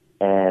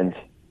 And,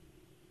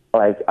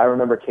 like, I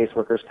remember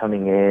caseworkers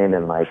coming in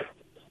and, like,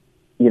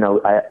 you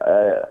know,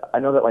 I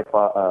know that, like,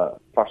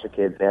 foster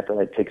kids, they have to,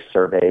 like, take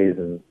surveys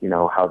and, you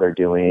know, how they're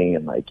doing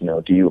and, like, you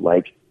know, do you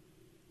like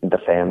the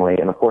family?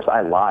 And of course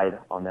I lied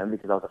on them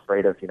because I was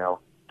afraid of, you know,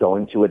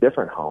 going to a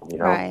different home. You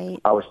know,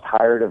 I was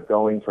tired of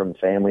going from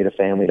family to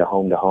family to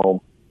home to home.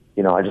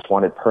 You know, I just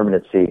wanted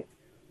permanency.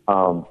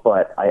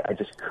 But I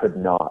just could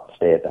not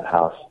stay at that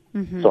house.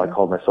 So I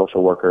called my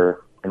social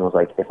worker and was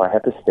like, if I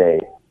have to stay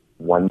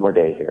one more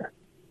day here,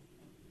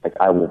 like,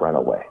 I will run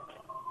away.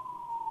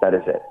 That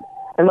is it.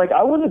 And, like,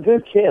 I was a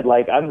good kid.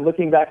 Like, I'm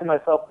looking back at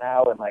myself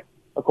now, and, like,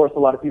 of course a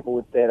lot of people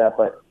would say that,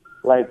 but,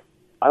 like,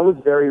 I was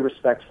very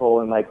respectful,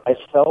 and, like, I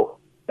felt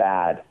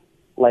bad.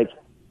 Like,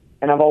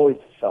 and I've always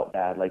felt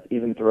bad, like,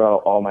 even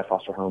throughout all my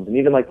foster homes, and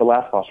even, like, the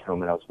last foster home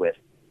that I was with.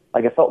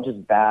 Like, I felt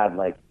just bad,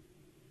 like,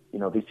 you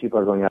know, these people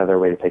are going out of their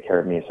way to take care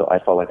of me, so I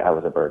felt like I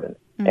was a burden.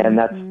 And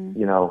that's,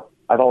 you know,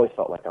 I've always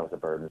felt like I was a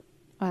burden.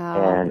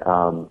 And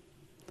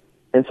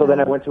so then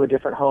I went to a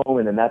different home,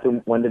 and then that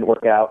one didn't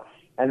work out.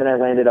 And then I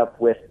landed up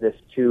with this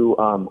 2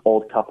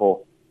 old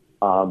couple,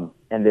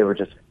 and they were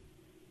just,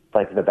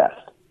 like, the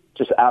best.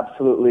 Just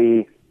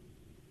absolutely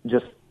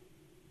just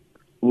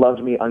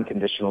loved me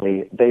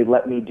unconditionally. They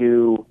let me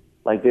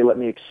they let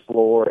me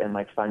explore and,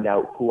 like, find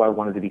out who I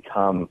wanted to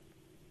become.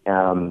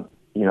 You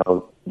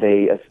know,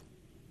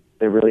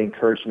 they really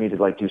encouraged me to,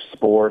 like, do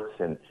sports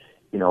and,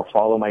 you know,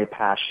 follow my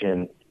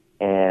passion.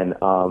 And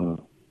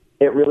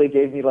it really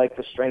gave me, like,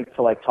 the strength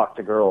to, like, talk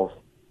to girls.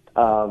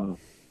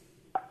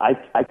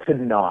 I could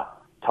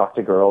not talk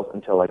to girls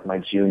until, like, my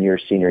junior,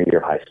 senior year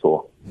of high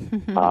school.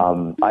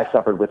 I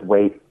suffered with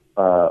weight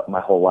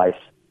my whole life.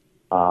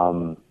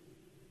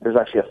 There's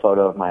actually a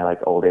photo of my,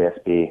 like, old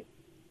ASB.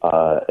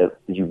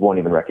 You won't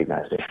even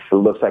recognize me. It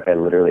looks like I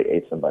literally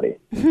ate somebody.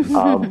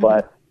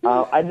 But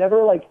I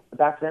never, like,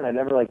 back then, I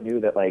never, like, knew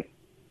that, like,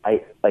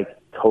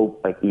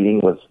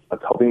 eating was a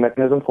coping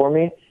mechanism for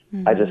me.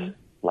 I just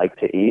liked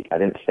to eat. I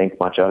didn't think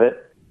much of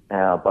it.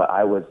 But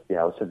I was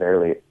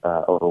severely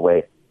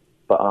overweight.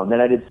 But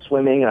then I did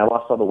swimming, and I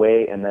lost all the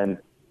weight. And then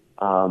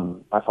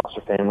my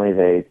foster family,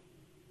 they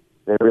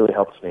really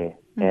helped me.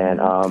 And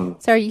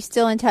so are you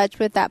still in touch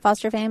with that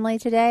foster family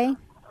today?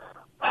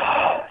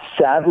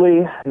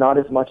 Sadly, not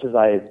as much as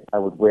I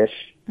would wish.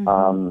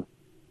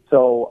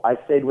 So I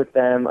stayed with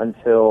them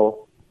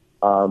until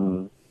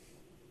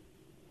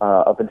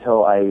up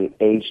until I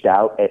aged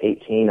out at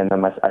 18, and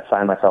then I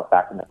signed myself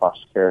back into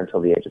foster care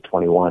until the age of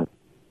 21.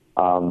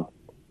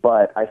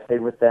 But I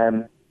stayed with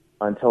them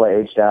until I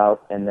aged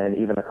out, and then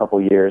even a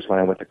couple years when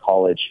I went to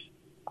college,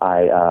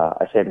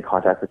 I stayed in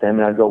contact with them,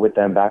 and I'd go with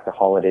them back to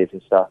holidays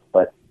and stuff.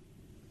 But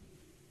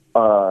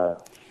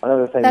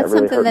another thing that's that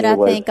really something hurt that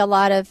me I think a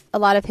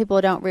lot of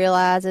people don't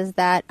realize is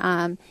that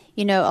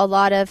you know, a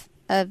lot of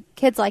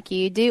kids like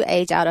you do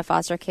age out of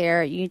foster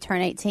care. You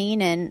turn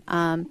 18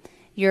 and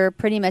you're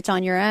pretty much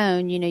on your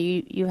own. You know,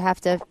 you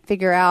have to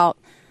figure out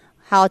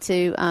how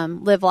to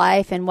live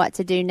life and what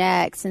to do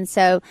next. And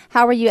so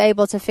how were you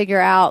able to figure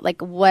out,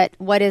 like,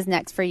 what is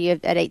next for you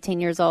at 18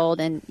 years old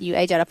and you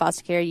age out of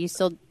foster care? You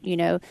still, you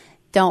know,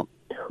 don't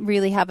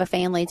really have a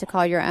family to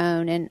call your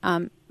own,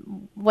 and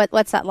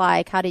what's that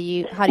like? How do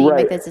you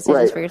make those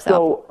decisions for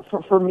yourself?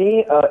 So for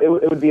me,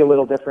 it would be a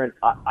little different.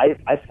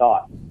 I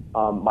thought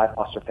my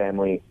foster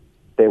family,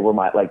 they were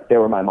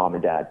my mom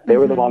and dad. They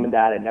were the mom and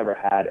dad I never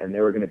had, and they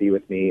were going to be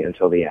with me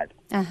until the end.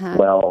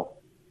 Well,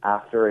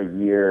 after a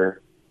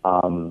year,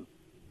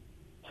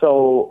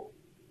 so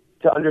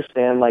to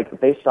understand, like,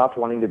 they stopped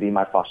wanting to be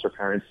my foster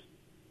parents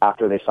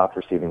after they stopped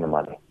receiving the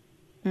money.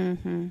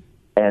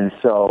 And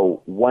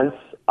so once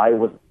I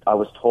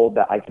was told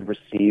that I could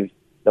receive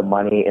the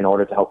money in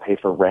order to help pay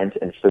for rent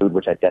and food,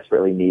 which I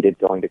desperately needed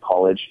going to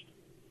college,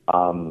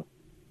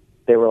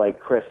 they were like,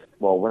 Chris,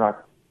 well, we're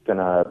not going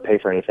to pay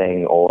for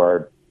anything,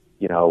 or,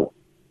 you know,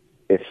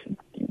 if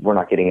we're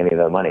not getting any of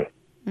the money.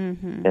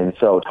 And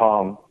so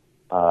Tom,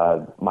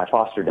 my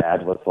foster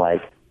dad, was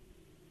like,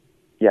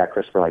 yeah,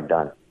 Chris, we're like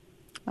done.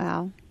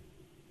 Wow.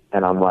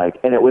 And I'm like,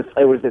 and it was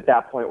at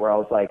that point where I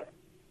was like,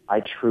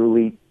 I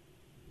truly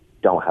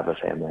don't have a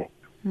family.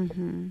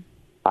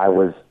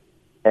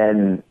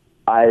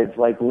 I've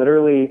like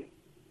literally,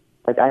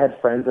 like, I had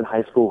friends in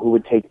high school who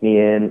would take me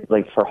in,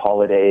 like, for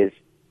holidays,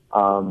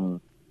 and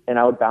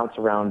I would bounce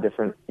around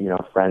different, you know,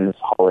 friends'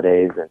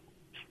 holidays. And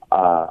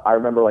I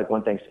remember, like,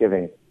 one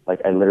Thanksgiving, like,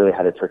 I literally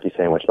had a turkey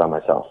sandwich by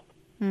myself,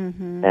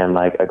 and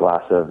like a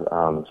glass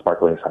of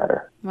sparkling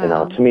cider. Wow. You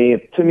know,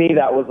 to me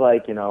that was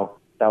like, you know,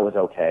 that was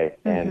okay.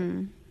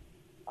 And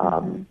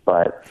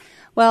but.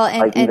 Well,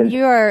 and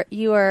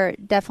you are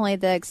definitely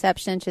the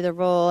exception to the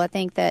rule. I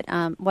think that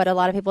what a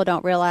lot of people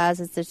don't realize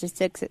is the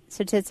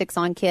statistics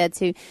on kids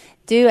who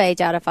do age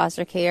out of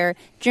foster care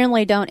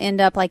generally don't end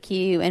up like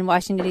you in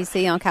Washington,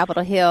 D.C. on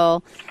Capitol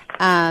Hill,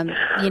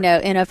 you know,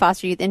 in a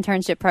foster youth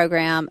internship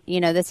program. You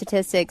know, the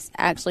statistics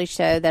actually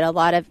show that a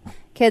lot of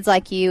kids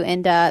like you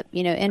end up,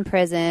 you know, in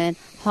prison,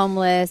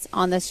 homeless,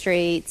 on the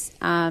streets,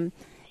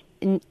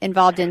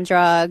 involved in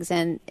drugs,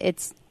 and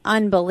it's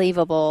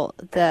unbelievable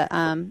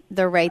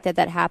the rate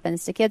that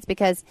happens to kids,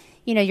 because,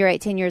 you know, you're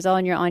 18 years old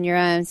and you're on your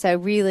own. So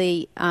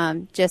really,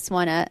 just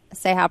want to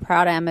say how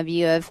proud I am of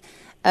you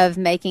of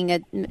making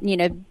a, you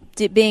know,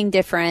 being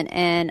different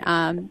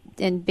and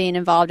being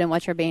involved in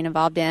what you're being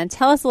involved in.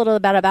 Tell us a little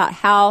bit about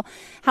how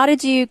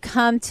did you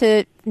come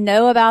to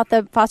know about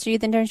the foster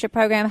youth internship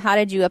program? How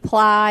did you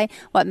apply?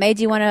 What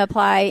made you want to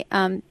apply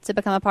to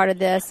become a part of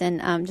this?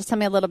 And just tell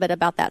me a little bit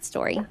about that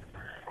story.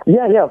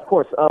 Yeah, of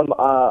course.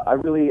 I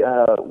really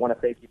want to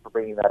thank you for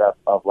bringing that up,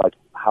 of like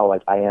how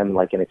like I am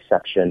like an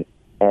exception,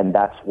 and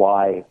that's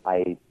why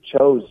I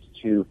chose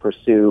to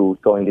pursue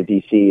going to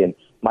DC. And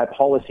my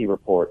policy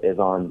report is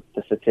on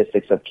the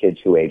statistics of kids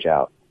who age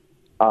out,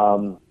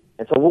 and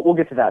so we'll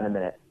get to that in a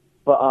minute.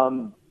 But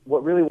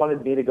what really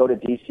wanted me to go to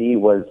DC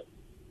was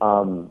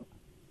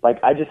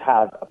like, I just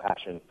have a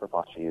passion for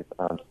foster youth,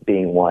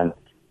 being one,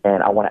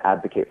 and I want to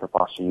advocate for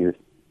foster youth.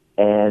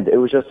 And it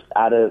was just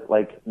out of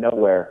like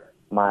nowhere,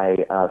 my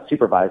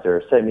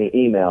supervisor sent me an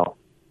email,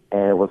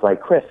 and it was like,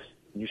 Chris,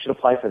 you should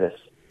apply for this.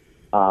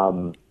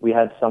 We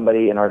had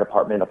somebody in our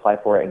department apply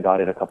for it and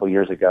got it a couple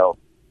years ago,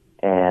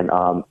 and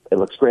it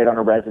looks great on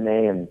a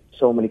resume and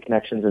so many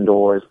connections and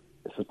doors.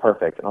 This is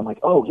perfect. And I'm like,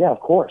 oh, yeah, of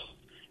course.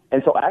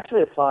 And so I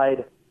actually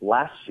applied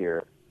last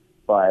year,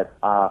 but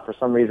for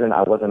some reason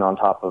I wasn't on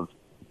top of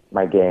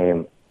my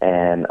game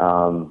and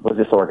was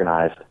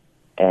disorganized,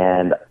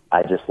 and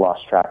I just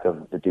lost track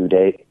of the due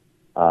date.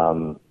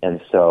 And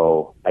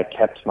so I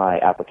kept my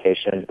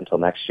application until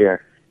next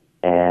year,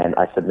 and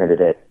I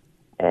submitted it,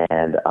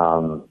 and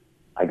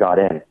I got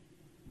in.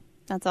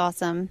 That's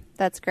awesome.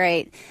 That's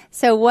great.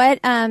 So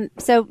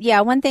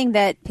one thing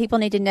that people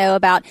need to know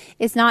about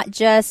is not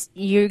just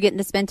you getting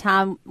to spend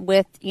time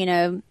with, you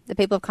know, the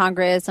people of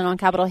Congress and on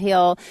Capitol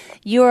Hill.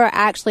 You are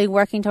actually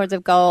working towards a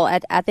goal.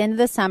 At the end of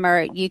the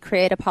summer, you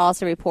create a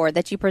policy report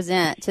that you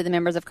present to the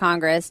members of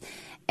Congress.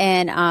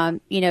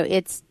 And, you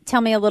know,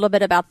 tell me a little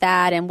bit about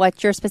that and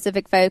what your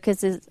specific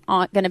focus is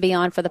going to be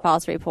on for the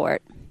policy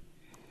report.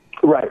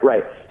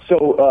 Right.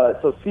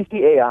 So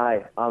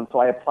CCAI, so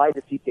I applied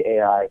to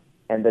CCAI,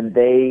 and then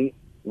they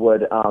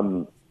would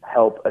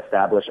help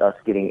establish us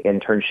getting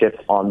internships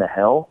on the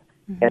Hill.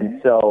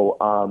 And so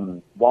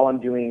while I'm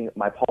doing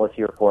my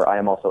policy report, I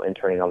am also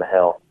interning on the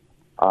Hill.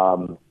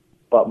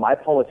 But my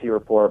policy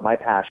report, my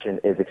passion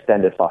is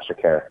extended foster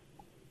care.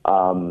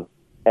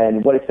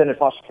 And what extended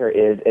foster care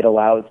is, it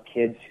allows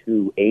kids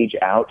who age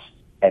out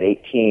at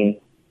 18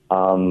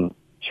 to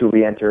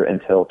reenter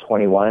until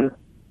 21.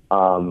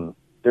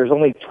 There's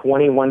only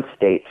 21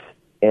 states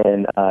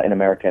in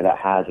America that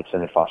has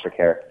extended foster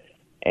care,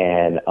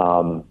 and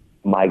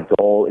my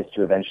goal is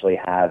to eventually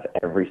have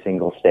every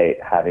single state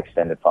have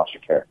extended foster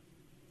care.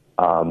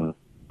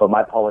 But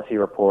my policy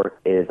report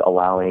is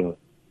allowing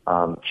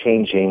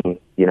changing,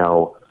 you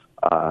know,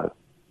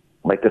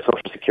 like the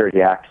Social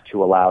Security Act,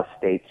 to allow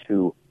states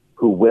who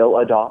will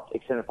adopt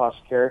extended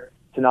foster care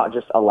to not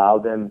just allow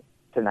them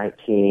to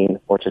 19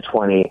 or to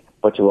 20,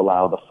 but to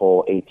allow the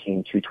full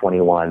 18 to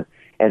 21,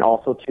 and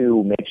also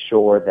to make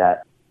sure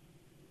that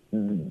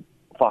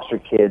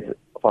foster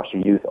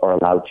youth are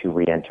allowed to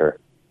reenter.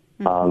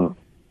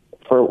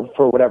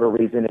 for whatever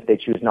reason, if they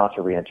choose not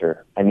to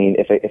reenter. I mean,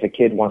 if a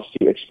kid wants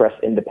to express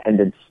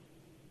independence,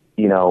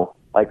 you know,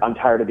 like, I'm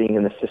tired of being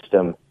in the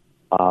system,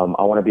 I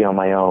want to be on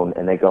my own,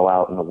 and they go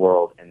out in the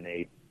world and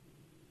they,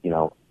 you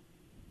know,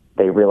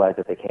 they realize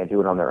that they can't do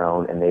it on their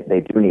own, and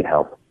they do need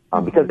help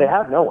because they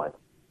have no one.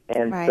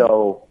 And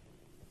so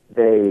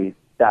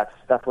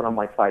that's what I'm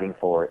like fighting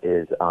for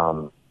is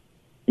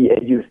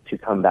youth to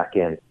come back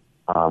in.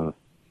 And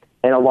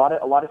a lot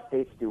of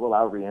states do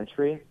allow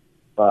reentry,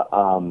 but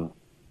I'm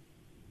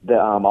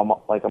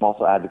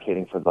also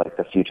advocating for like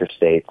the future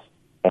states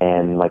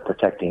and like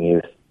protecting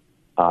youth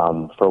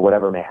for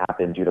whatever may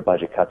happen due to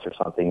budget cuts or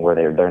something where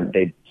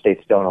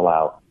states don't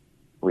allow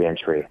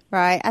reentry.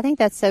 Right. I think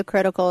that's so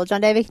critical.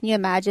 John David, can you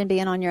imagine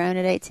being on your own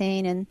at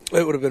 18? And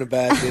it would have been a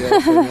bad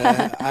deal for me.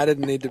 I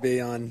didn't need to be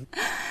on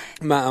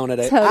my own at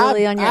 18.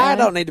 Totally on your own. I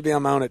don't need to be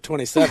on my own at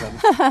 27.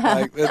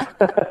 I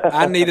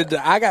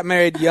got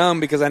married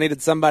young because I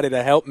needed somebody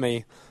to help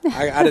me.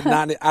 I did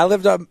not. I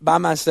lived up by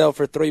myself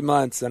for 3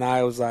 months, and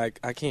I was like,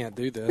 I can't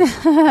do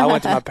this. I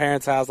went to my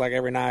parents' house like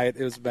every night.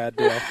 It was a bad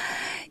deal.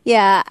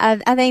 Yeah,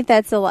 I think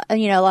that's a lot.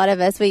 You know, a lot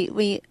of us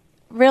we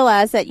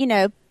realize that, you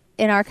know,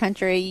 in our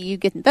country, you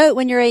get to vote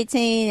when you're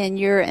 18 and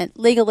you're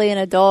legally an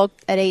adult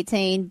at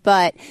 18,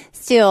 but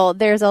still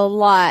there's a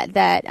lot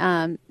that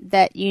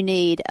that you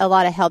need, a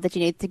lot of help that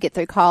you need to get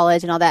through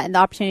college and all that. And the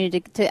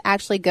opportunity to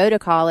actually go to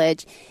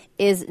college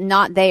is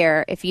not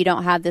there if you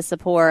don't have the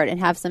support and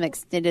have some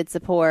extended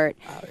support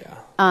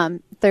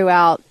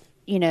throughout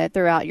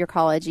your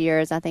college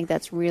years. I think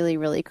that's really,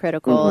 really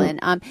critical.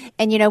 And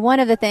you know, one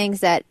of the things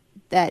that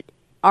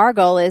our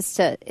goal is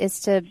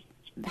to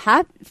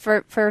have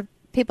for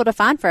people to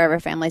find forever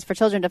families, for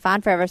children to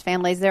find forever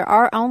families. There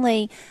are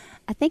only,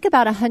 I think,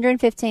 about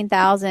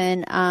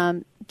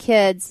 115,000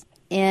 kids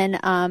in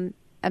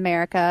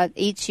America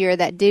each year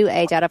that do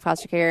age out of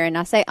foster care. And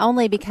I say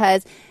only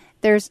because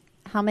there's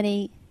how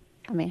many,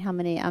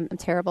 I'm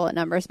terrible at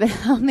numbers, but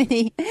how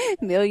many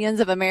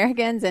millions of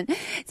Americans? And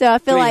so I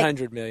feel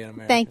 300 million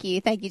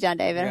Americans. Thank you, John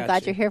David. I'm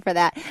glad you're here for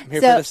that. I'm here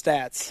for the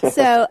stats.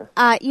 So,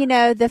 you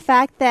know, the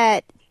fact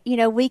that, you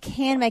know, we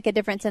can make a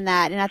difference in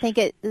that. And I think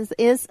it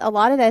is a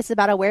lot of this is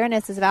about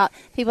awareness. It's about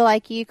people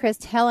like you, Chris,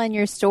 telling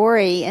your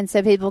story. And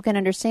so people can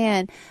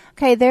understand,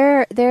 okay,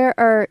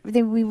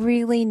 we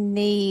really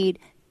need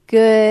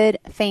good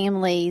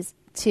families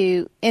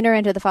to enter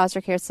into the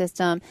foster care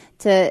system,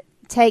 to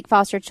take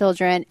foster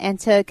children, and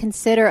to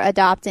consider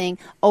adopting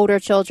older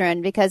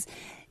children, because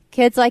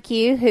kids like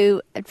you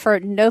who, for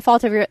no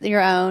fault of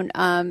your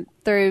own,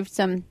 through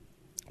some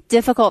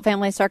difficult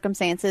family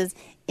circumstances,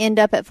 end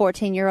up at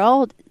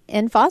 14-year-old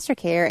in foster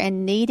care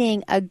and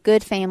needing a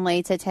good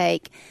family to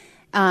take,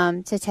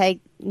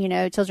 you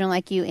know, children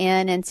like you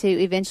in, and to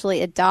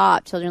eventually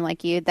adopt children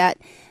like you. That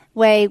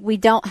way we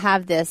don't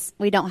have this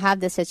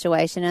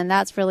situation. And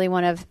that's really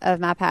one of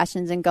my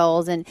passions and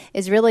goals, and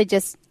is really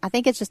just, I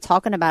think it's just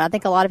talking about it. I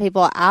think a lot of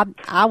people,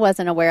 I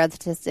wasn't aware of the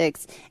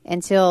statistics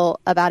until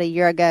about a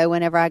year ago,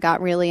 whenever I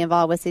got really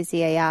involved with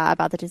CCAI,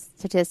 about the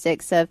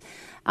statistics of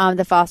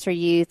the foster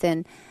youth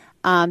and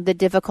the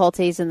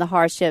difficulties and the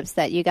hardships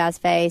that you guys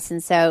face.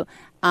 And so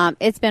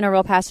it's been a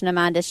real passion of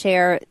mine to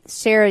share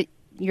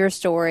your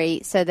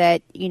story so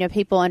that, you know,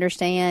 people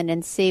understand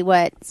and see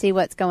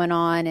what's going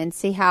on and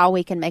see how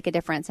we can make a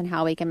difference and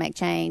how we can make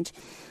change.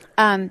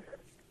 Tell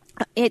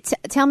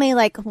me,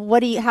 like,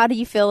 how do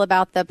you feel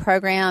about the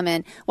program,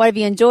 and what have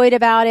you enjoyed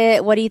about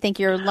it? What do you think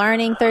you're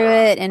learning through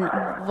it, and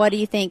what do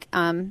you think,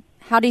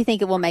 how do you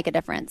think it will make a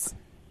difference?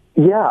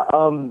 Yeah.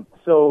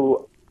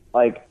 So,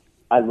 like,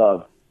 I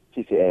love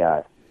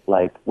CCAI,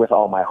 like, with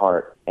all my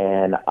heart,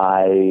 and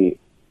I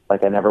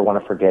never want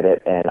to forget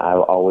it, and I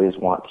always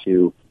want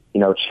to, you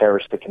know,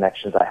 cherish the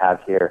connections I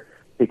have here,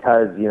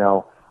 because, you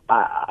know,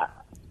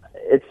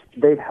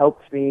 they've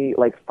helped me,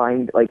 like,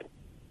 find,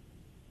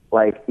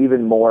 like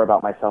even more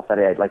about myself that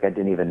I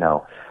didn't even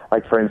know.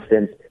 Like, for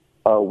instance,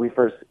 we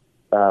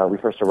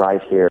first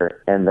arrived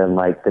here, and then,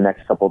 like, the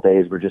next couple of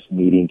days we're just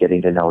meeting,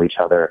 getting to know each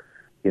other,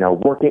 you know,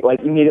 working, like,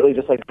 immediately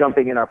just, like,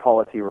 jumping in our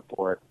policy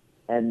report.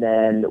 And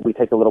then we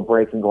take a little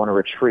break and go on a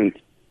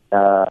retreat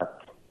to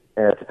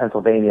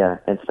Pennsylvania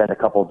and spend a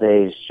couple of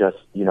days just,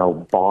 you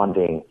know,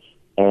 bonding.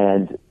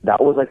 And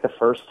that was, like, the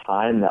first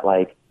time that,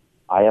 like,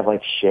 I have,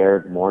 like,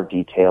 shared more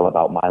detail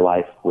about my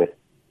life with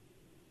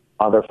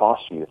other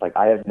foster youth. Like,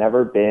 I have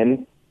never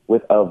been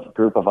with a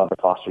group of other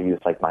foster youth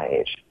like my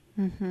age.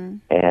 Mm-hmm.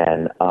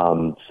 And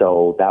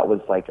so that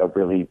was, like, a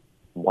really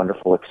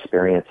wonderful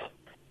experience.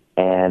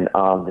 And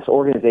this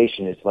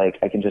organization is, like,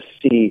 I can just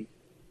see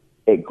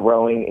it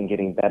growing and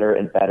getting better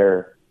and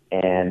better.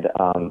 And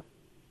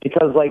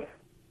because, like,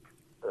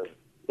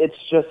 it's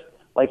just,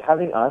 like,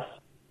 having us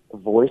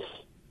voice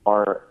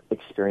our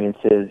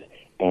experiences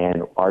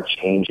and our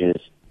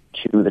changes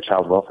to the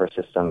child welfare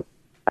system.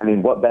 I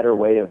mean, what better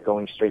way of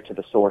going straight to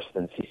the source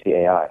than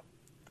CCAI? Right.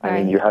 I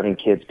mean, you're having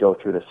kids go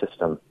through the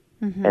system.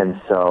 Mm-hmm.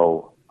 And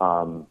so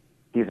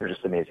these are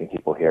just amazing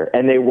people here.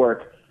 And they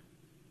work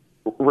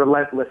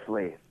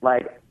relentlessly,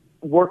 like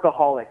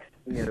workaholics.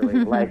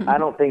 nearly. Like, I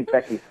don't think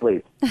Becky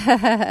sleeps.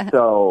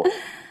 So,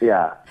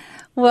 yeah.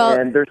 Well,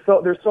 and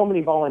there's so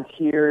many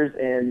volunteers,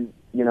 and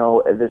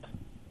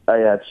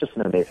it's just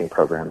an amazing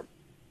program.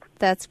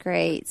 That's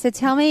great. So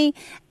tell me,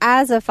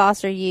 as a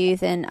foster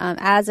youth and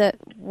as a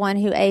one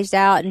who aged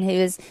out and who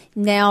is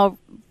now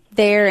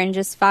there and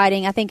just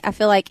fighting, I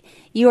feel like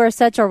you are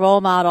such a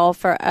role model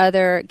for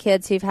other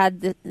kids who've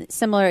had the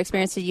similar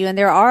experience to you, and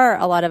there are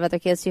a lot of other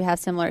kids who have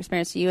similar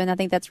experience to you, and I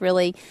think that's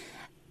really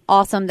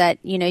awesome that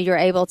you're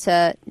able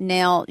to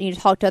now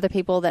talk to other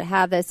people that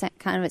have those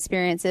kind of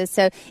experiences.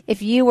 So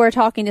if you were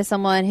talking to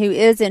someone who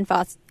is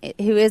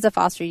a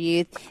foster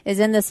youth, is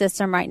in the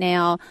system right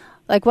now,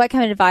 like, what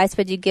kind of advice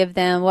would you give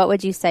them? What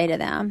would you say to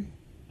them?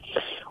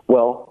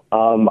 Well,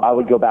 I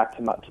would go back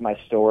to my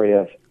story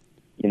of,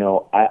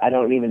 I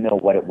don't even know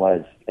what it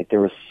was. Like,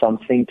 there was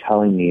something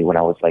telling me when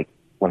I was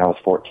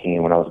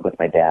 14, when I was with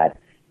my dad,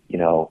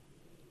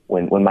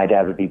 when my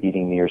dad would be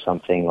beating me or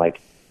something, like,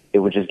 it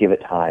would just give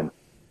it time.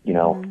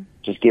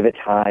 Just give it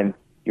time.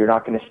 You're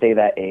not going to stay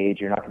that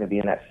age. You're not going to be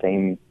in that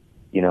same,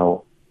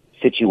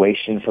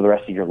 situation for the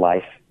rest of your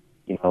life.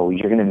 You're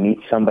going to meet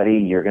somebody.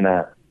 You're going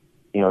to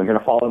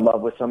fall in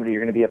love with somebody.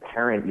 You're going to be a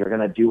parent. You're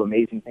going to do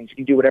amazing things. You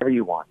can do whatever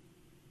you want.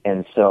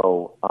 And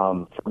so,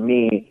 for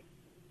me,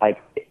 I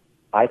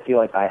feel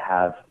like I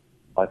have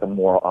like a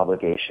moral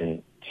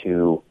obligation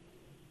to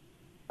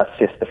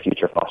assist the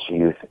future foster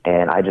youth.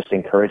 And I just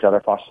encourage other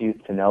foster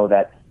youth to know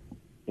that,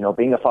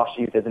 being a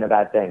foster youth isn't a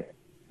bad thing.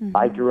 Mm-hmm.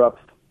 I grew up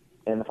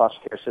in the foster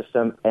care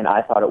system, and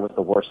I thought it was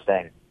the worst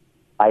thing.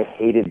 I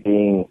hated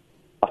being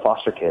a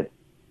foster kid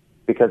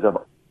because of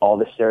all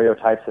the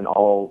stereotypes and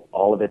all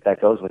of it that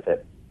goes with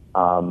it.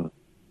 And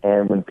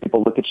when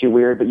people look at you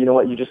weird, but you know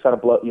what? You just got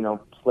to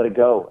let it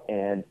go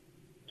and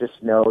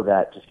just know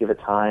that, just give it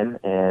time,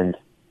 and,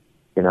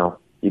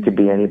 you could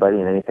be anybody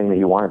and anything that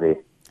you want to be.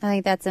 I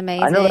think that's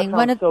amazing. I know that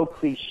sounds so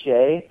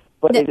cliche,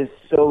 but it is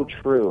so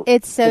true.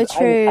 It's so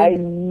true. I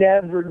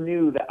never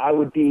knew that I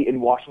would be in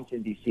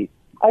Washington, D.C.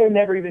 I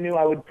never even knew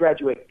I would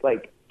graduate,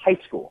 high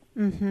school.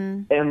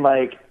 Mm-hmm.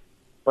 And,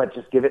 but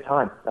just give it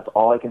time. That's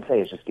all I can say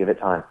is just give it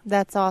time.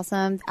 That's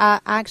awesome.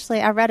 I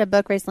read a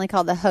book recently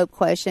called The Hope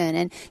Quotient,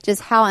 and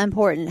just how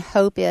important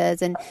hope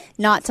is, and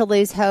not to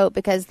lose hope,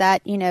 because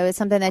that, is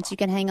something that you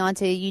can hang on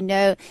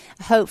to,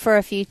 hope for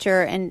a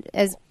future. And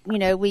as,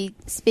 we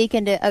speak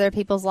into other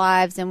people's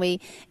lives, and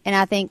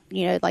I think,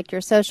 like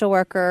your social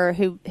worker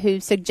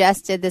who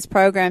suggested this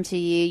program to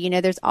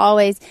you, there's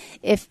always,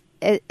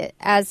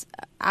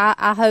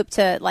 I hope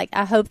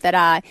that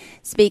I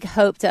speak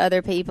hope to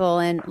other people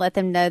and let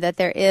them know that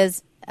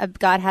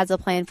God has a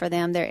plan for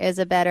them. There is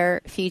a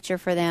better future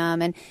for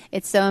them. And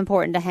it's so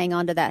important to hang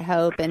on to that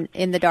hope. And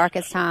in the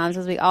darkest times,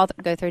 as we all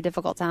go through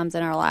difficult times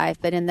in our life,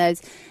 but in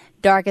those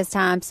darkest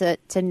times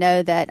to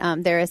know that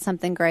there is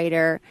something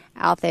greater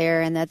out there,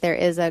 and that there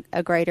is a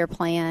greater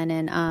plan.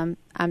 And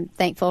I'm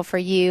thankful for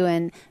you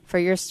and for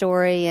your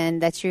story,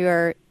 and that you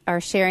are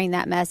sharing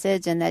that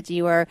message, and that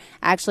you are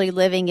actually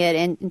living it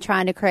and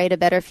trying to create a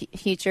better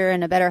future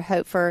and a better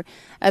hope for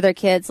other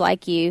kids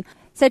like you.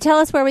 So tell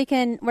us where we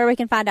can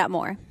find out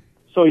more.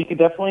 So you could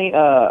definitely,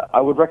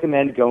 I would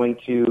recommend going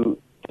to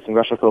the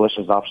Congressional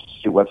Coalition's Office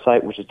Institute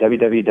website, which is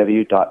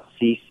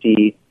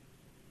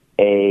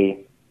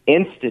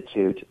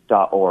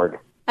www.ccainstitute.org.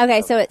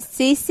 Okay, so it's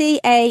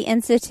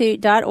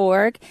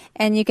ccainstitute.org,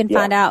 and you can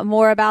find out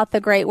more about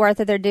the great work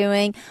that they're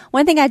doing.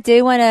 One thing I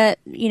do want to,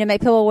 make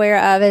people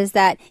aware of is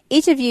that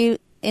each of you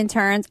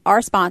interns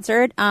are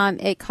sponsored.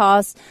 It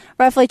costs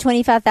roughly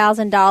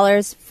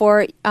 $25,000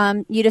 for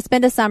you to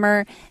spend a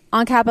summer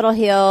on Capitol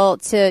Hill,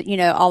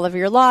 to, all of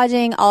your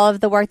lodging, all of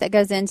the work that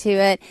goes into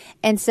it.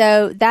 And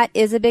so that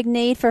is a big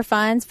need for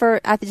funds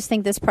I just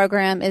think this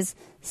program is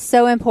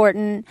so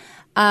important.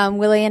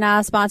 Willie and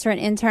I sponsor an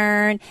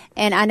intern,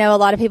 and I know a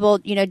lot of people,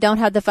 don't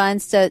have the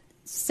funds to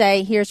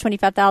say, here's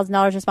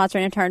 $25,000 to sponsor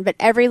an intern, but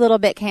every little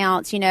bit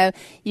counts. You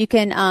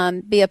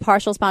can be a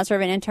partial sponsor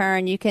of an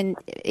intern. You can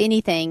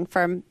anything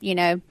from,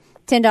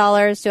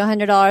 $10 to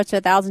 $100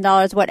 to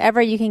 $1,000,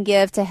 whatever you can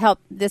give to help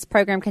this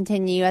program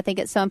continue. I think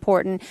it's so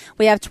important.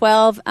 We have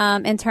 12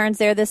 interns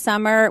there this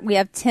summer. We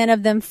have 10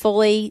 of them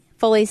fully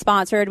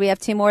sponsored. We have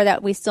 2 more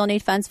that we still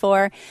need funds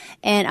for.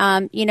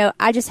 And,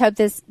 I just hope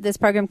this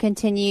program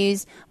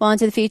continues well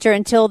into the future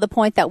until the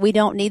point that we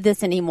don't need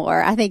this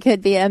anymore. I think it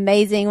would be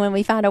amazing when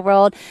we find a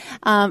world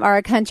or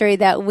a country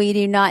that we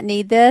do not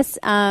need this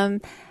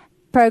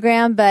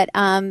program. But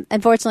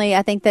unfortunately,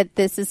 I think that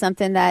this is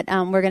something that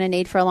we're going to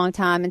need for a long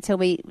time until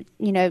we,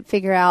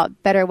 figure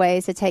out better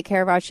ways to take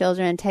care of our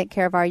children and take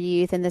care of our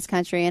youth in this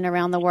country and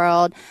around the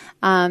world.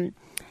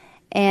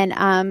 And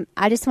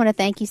I just want to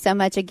thank you so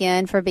much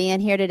again for being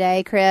here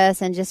today,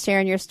 Chris, and just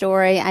sharing your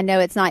story. I know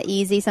it's not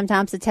easy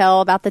sometimes to tell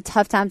about the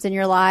tough times in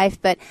your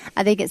life, but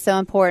I think it's so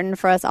important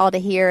for us all to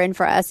hear, and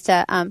for us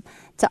to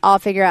all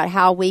figure out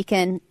how we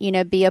can,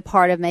 be a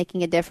part of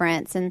making a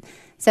difference. And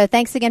so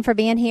thanks again for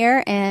being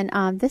here.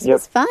 And this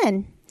was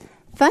fun.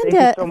 Thank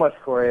you so much,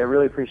 Corey. I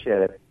really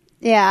appreciate it.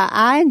 Yeah,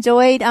 I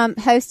enjoyed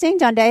hosting.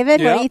 John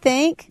David, what do you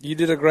think? You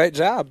did a great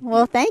job.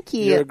 Well, thank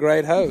you. You're a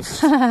great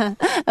host.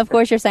 Of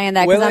course you're saying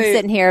that because I'm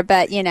sitting here,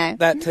 but you know.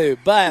 That too.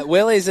 But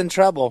Willie's in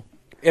trouble.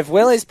 If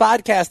Willie's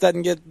podcast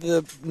doesn't get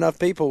enough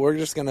people, we're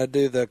just going to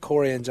do the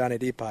Corey and Johnny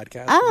D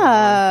podcast.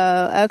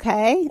 Oh,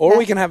 okay. Or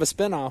we can have a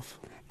spinoff.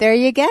 There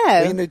you go.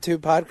 We can do 2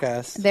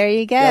 podcasts. There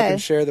you go. Y'all can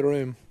share the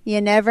room.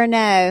 You never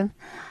know.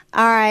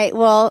 All right.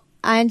 Well,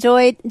 I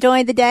enjoyed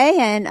the day,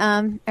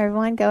 and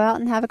everyone go out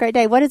and have a great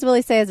day. What does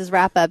Willie say as his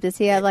wrap up? Does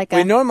he have like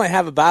We normally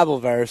have a Bible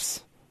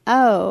verse.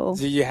 Oh.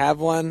 Do you have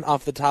one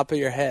off the top of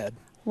your head?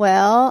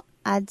 Well,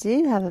 I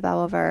do have a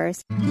Bible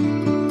verse.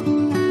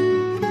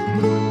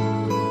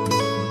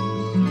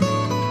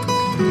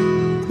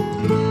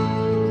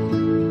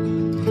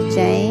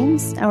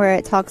 James, where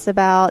it talks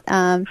about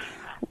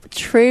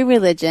true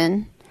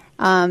religion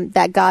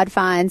that God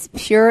finds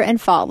pure and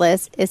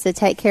faultless is to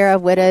take care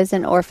of widows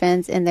and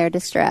orphans in their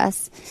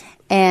distress.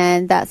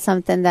 And that's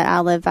something that I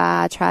live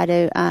by. I try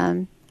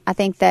to, I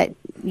think that,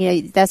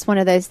 that's one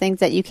of those things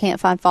that you can't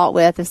find fault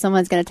with. If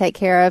someone's going to take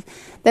care of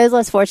those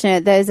less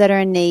fortunate, those that are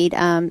in need,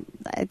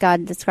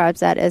 God describes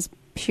that as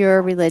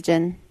pure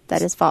religion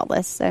that is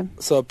faultless.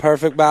 So a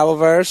perfect Bible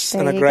verse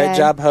and a great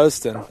job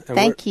hosting. And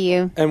Thank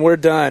you. And we're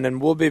done.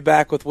 And we'll be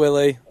back with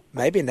Willie.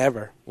 Maybe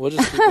never. We'll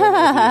just keep doing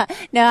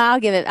it. No, I'll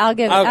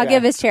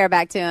give his chair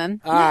back to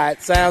him. All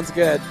right. Sounds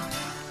good.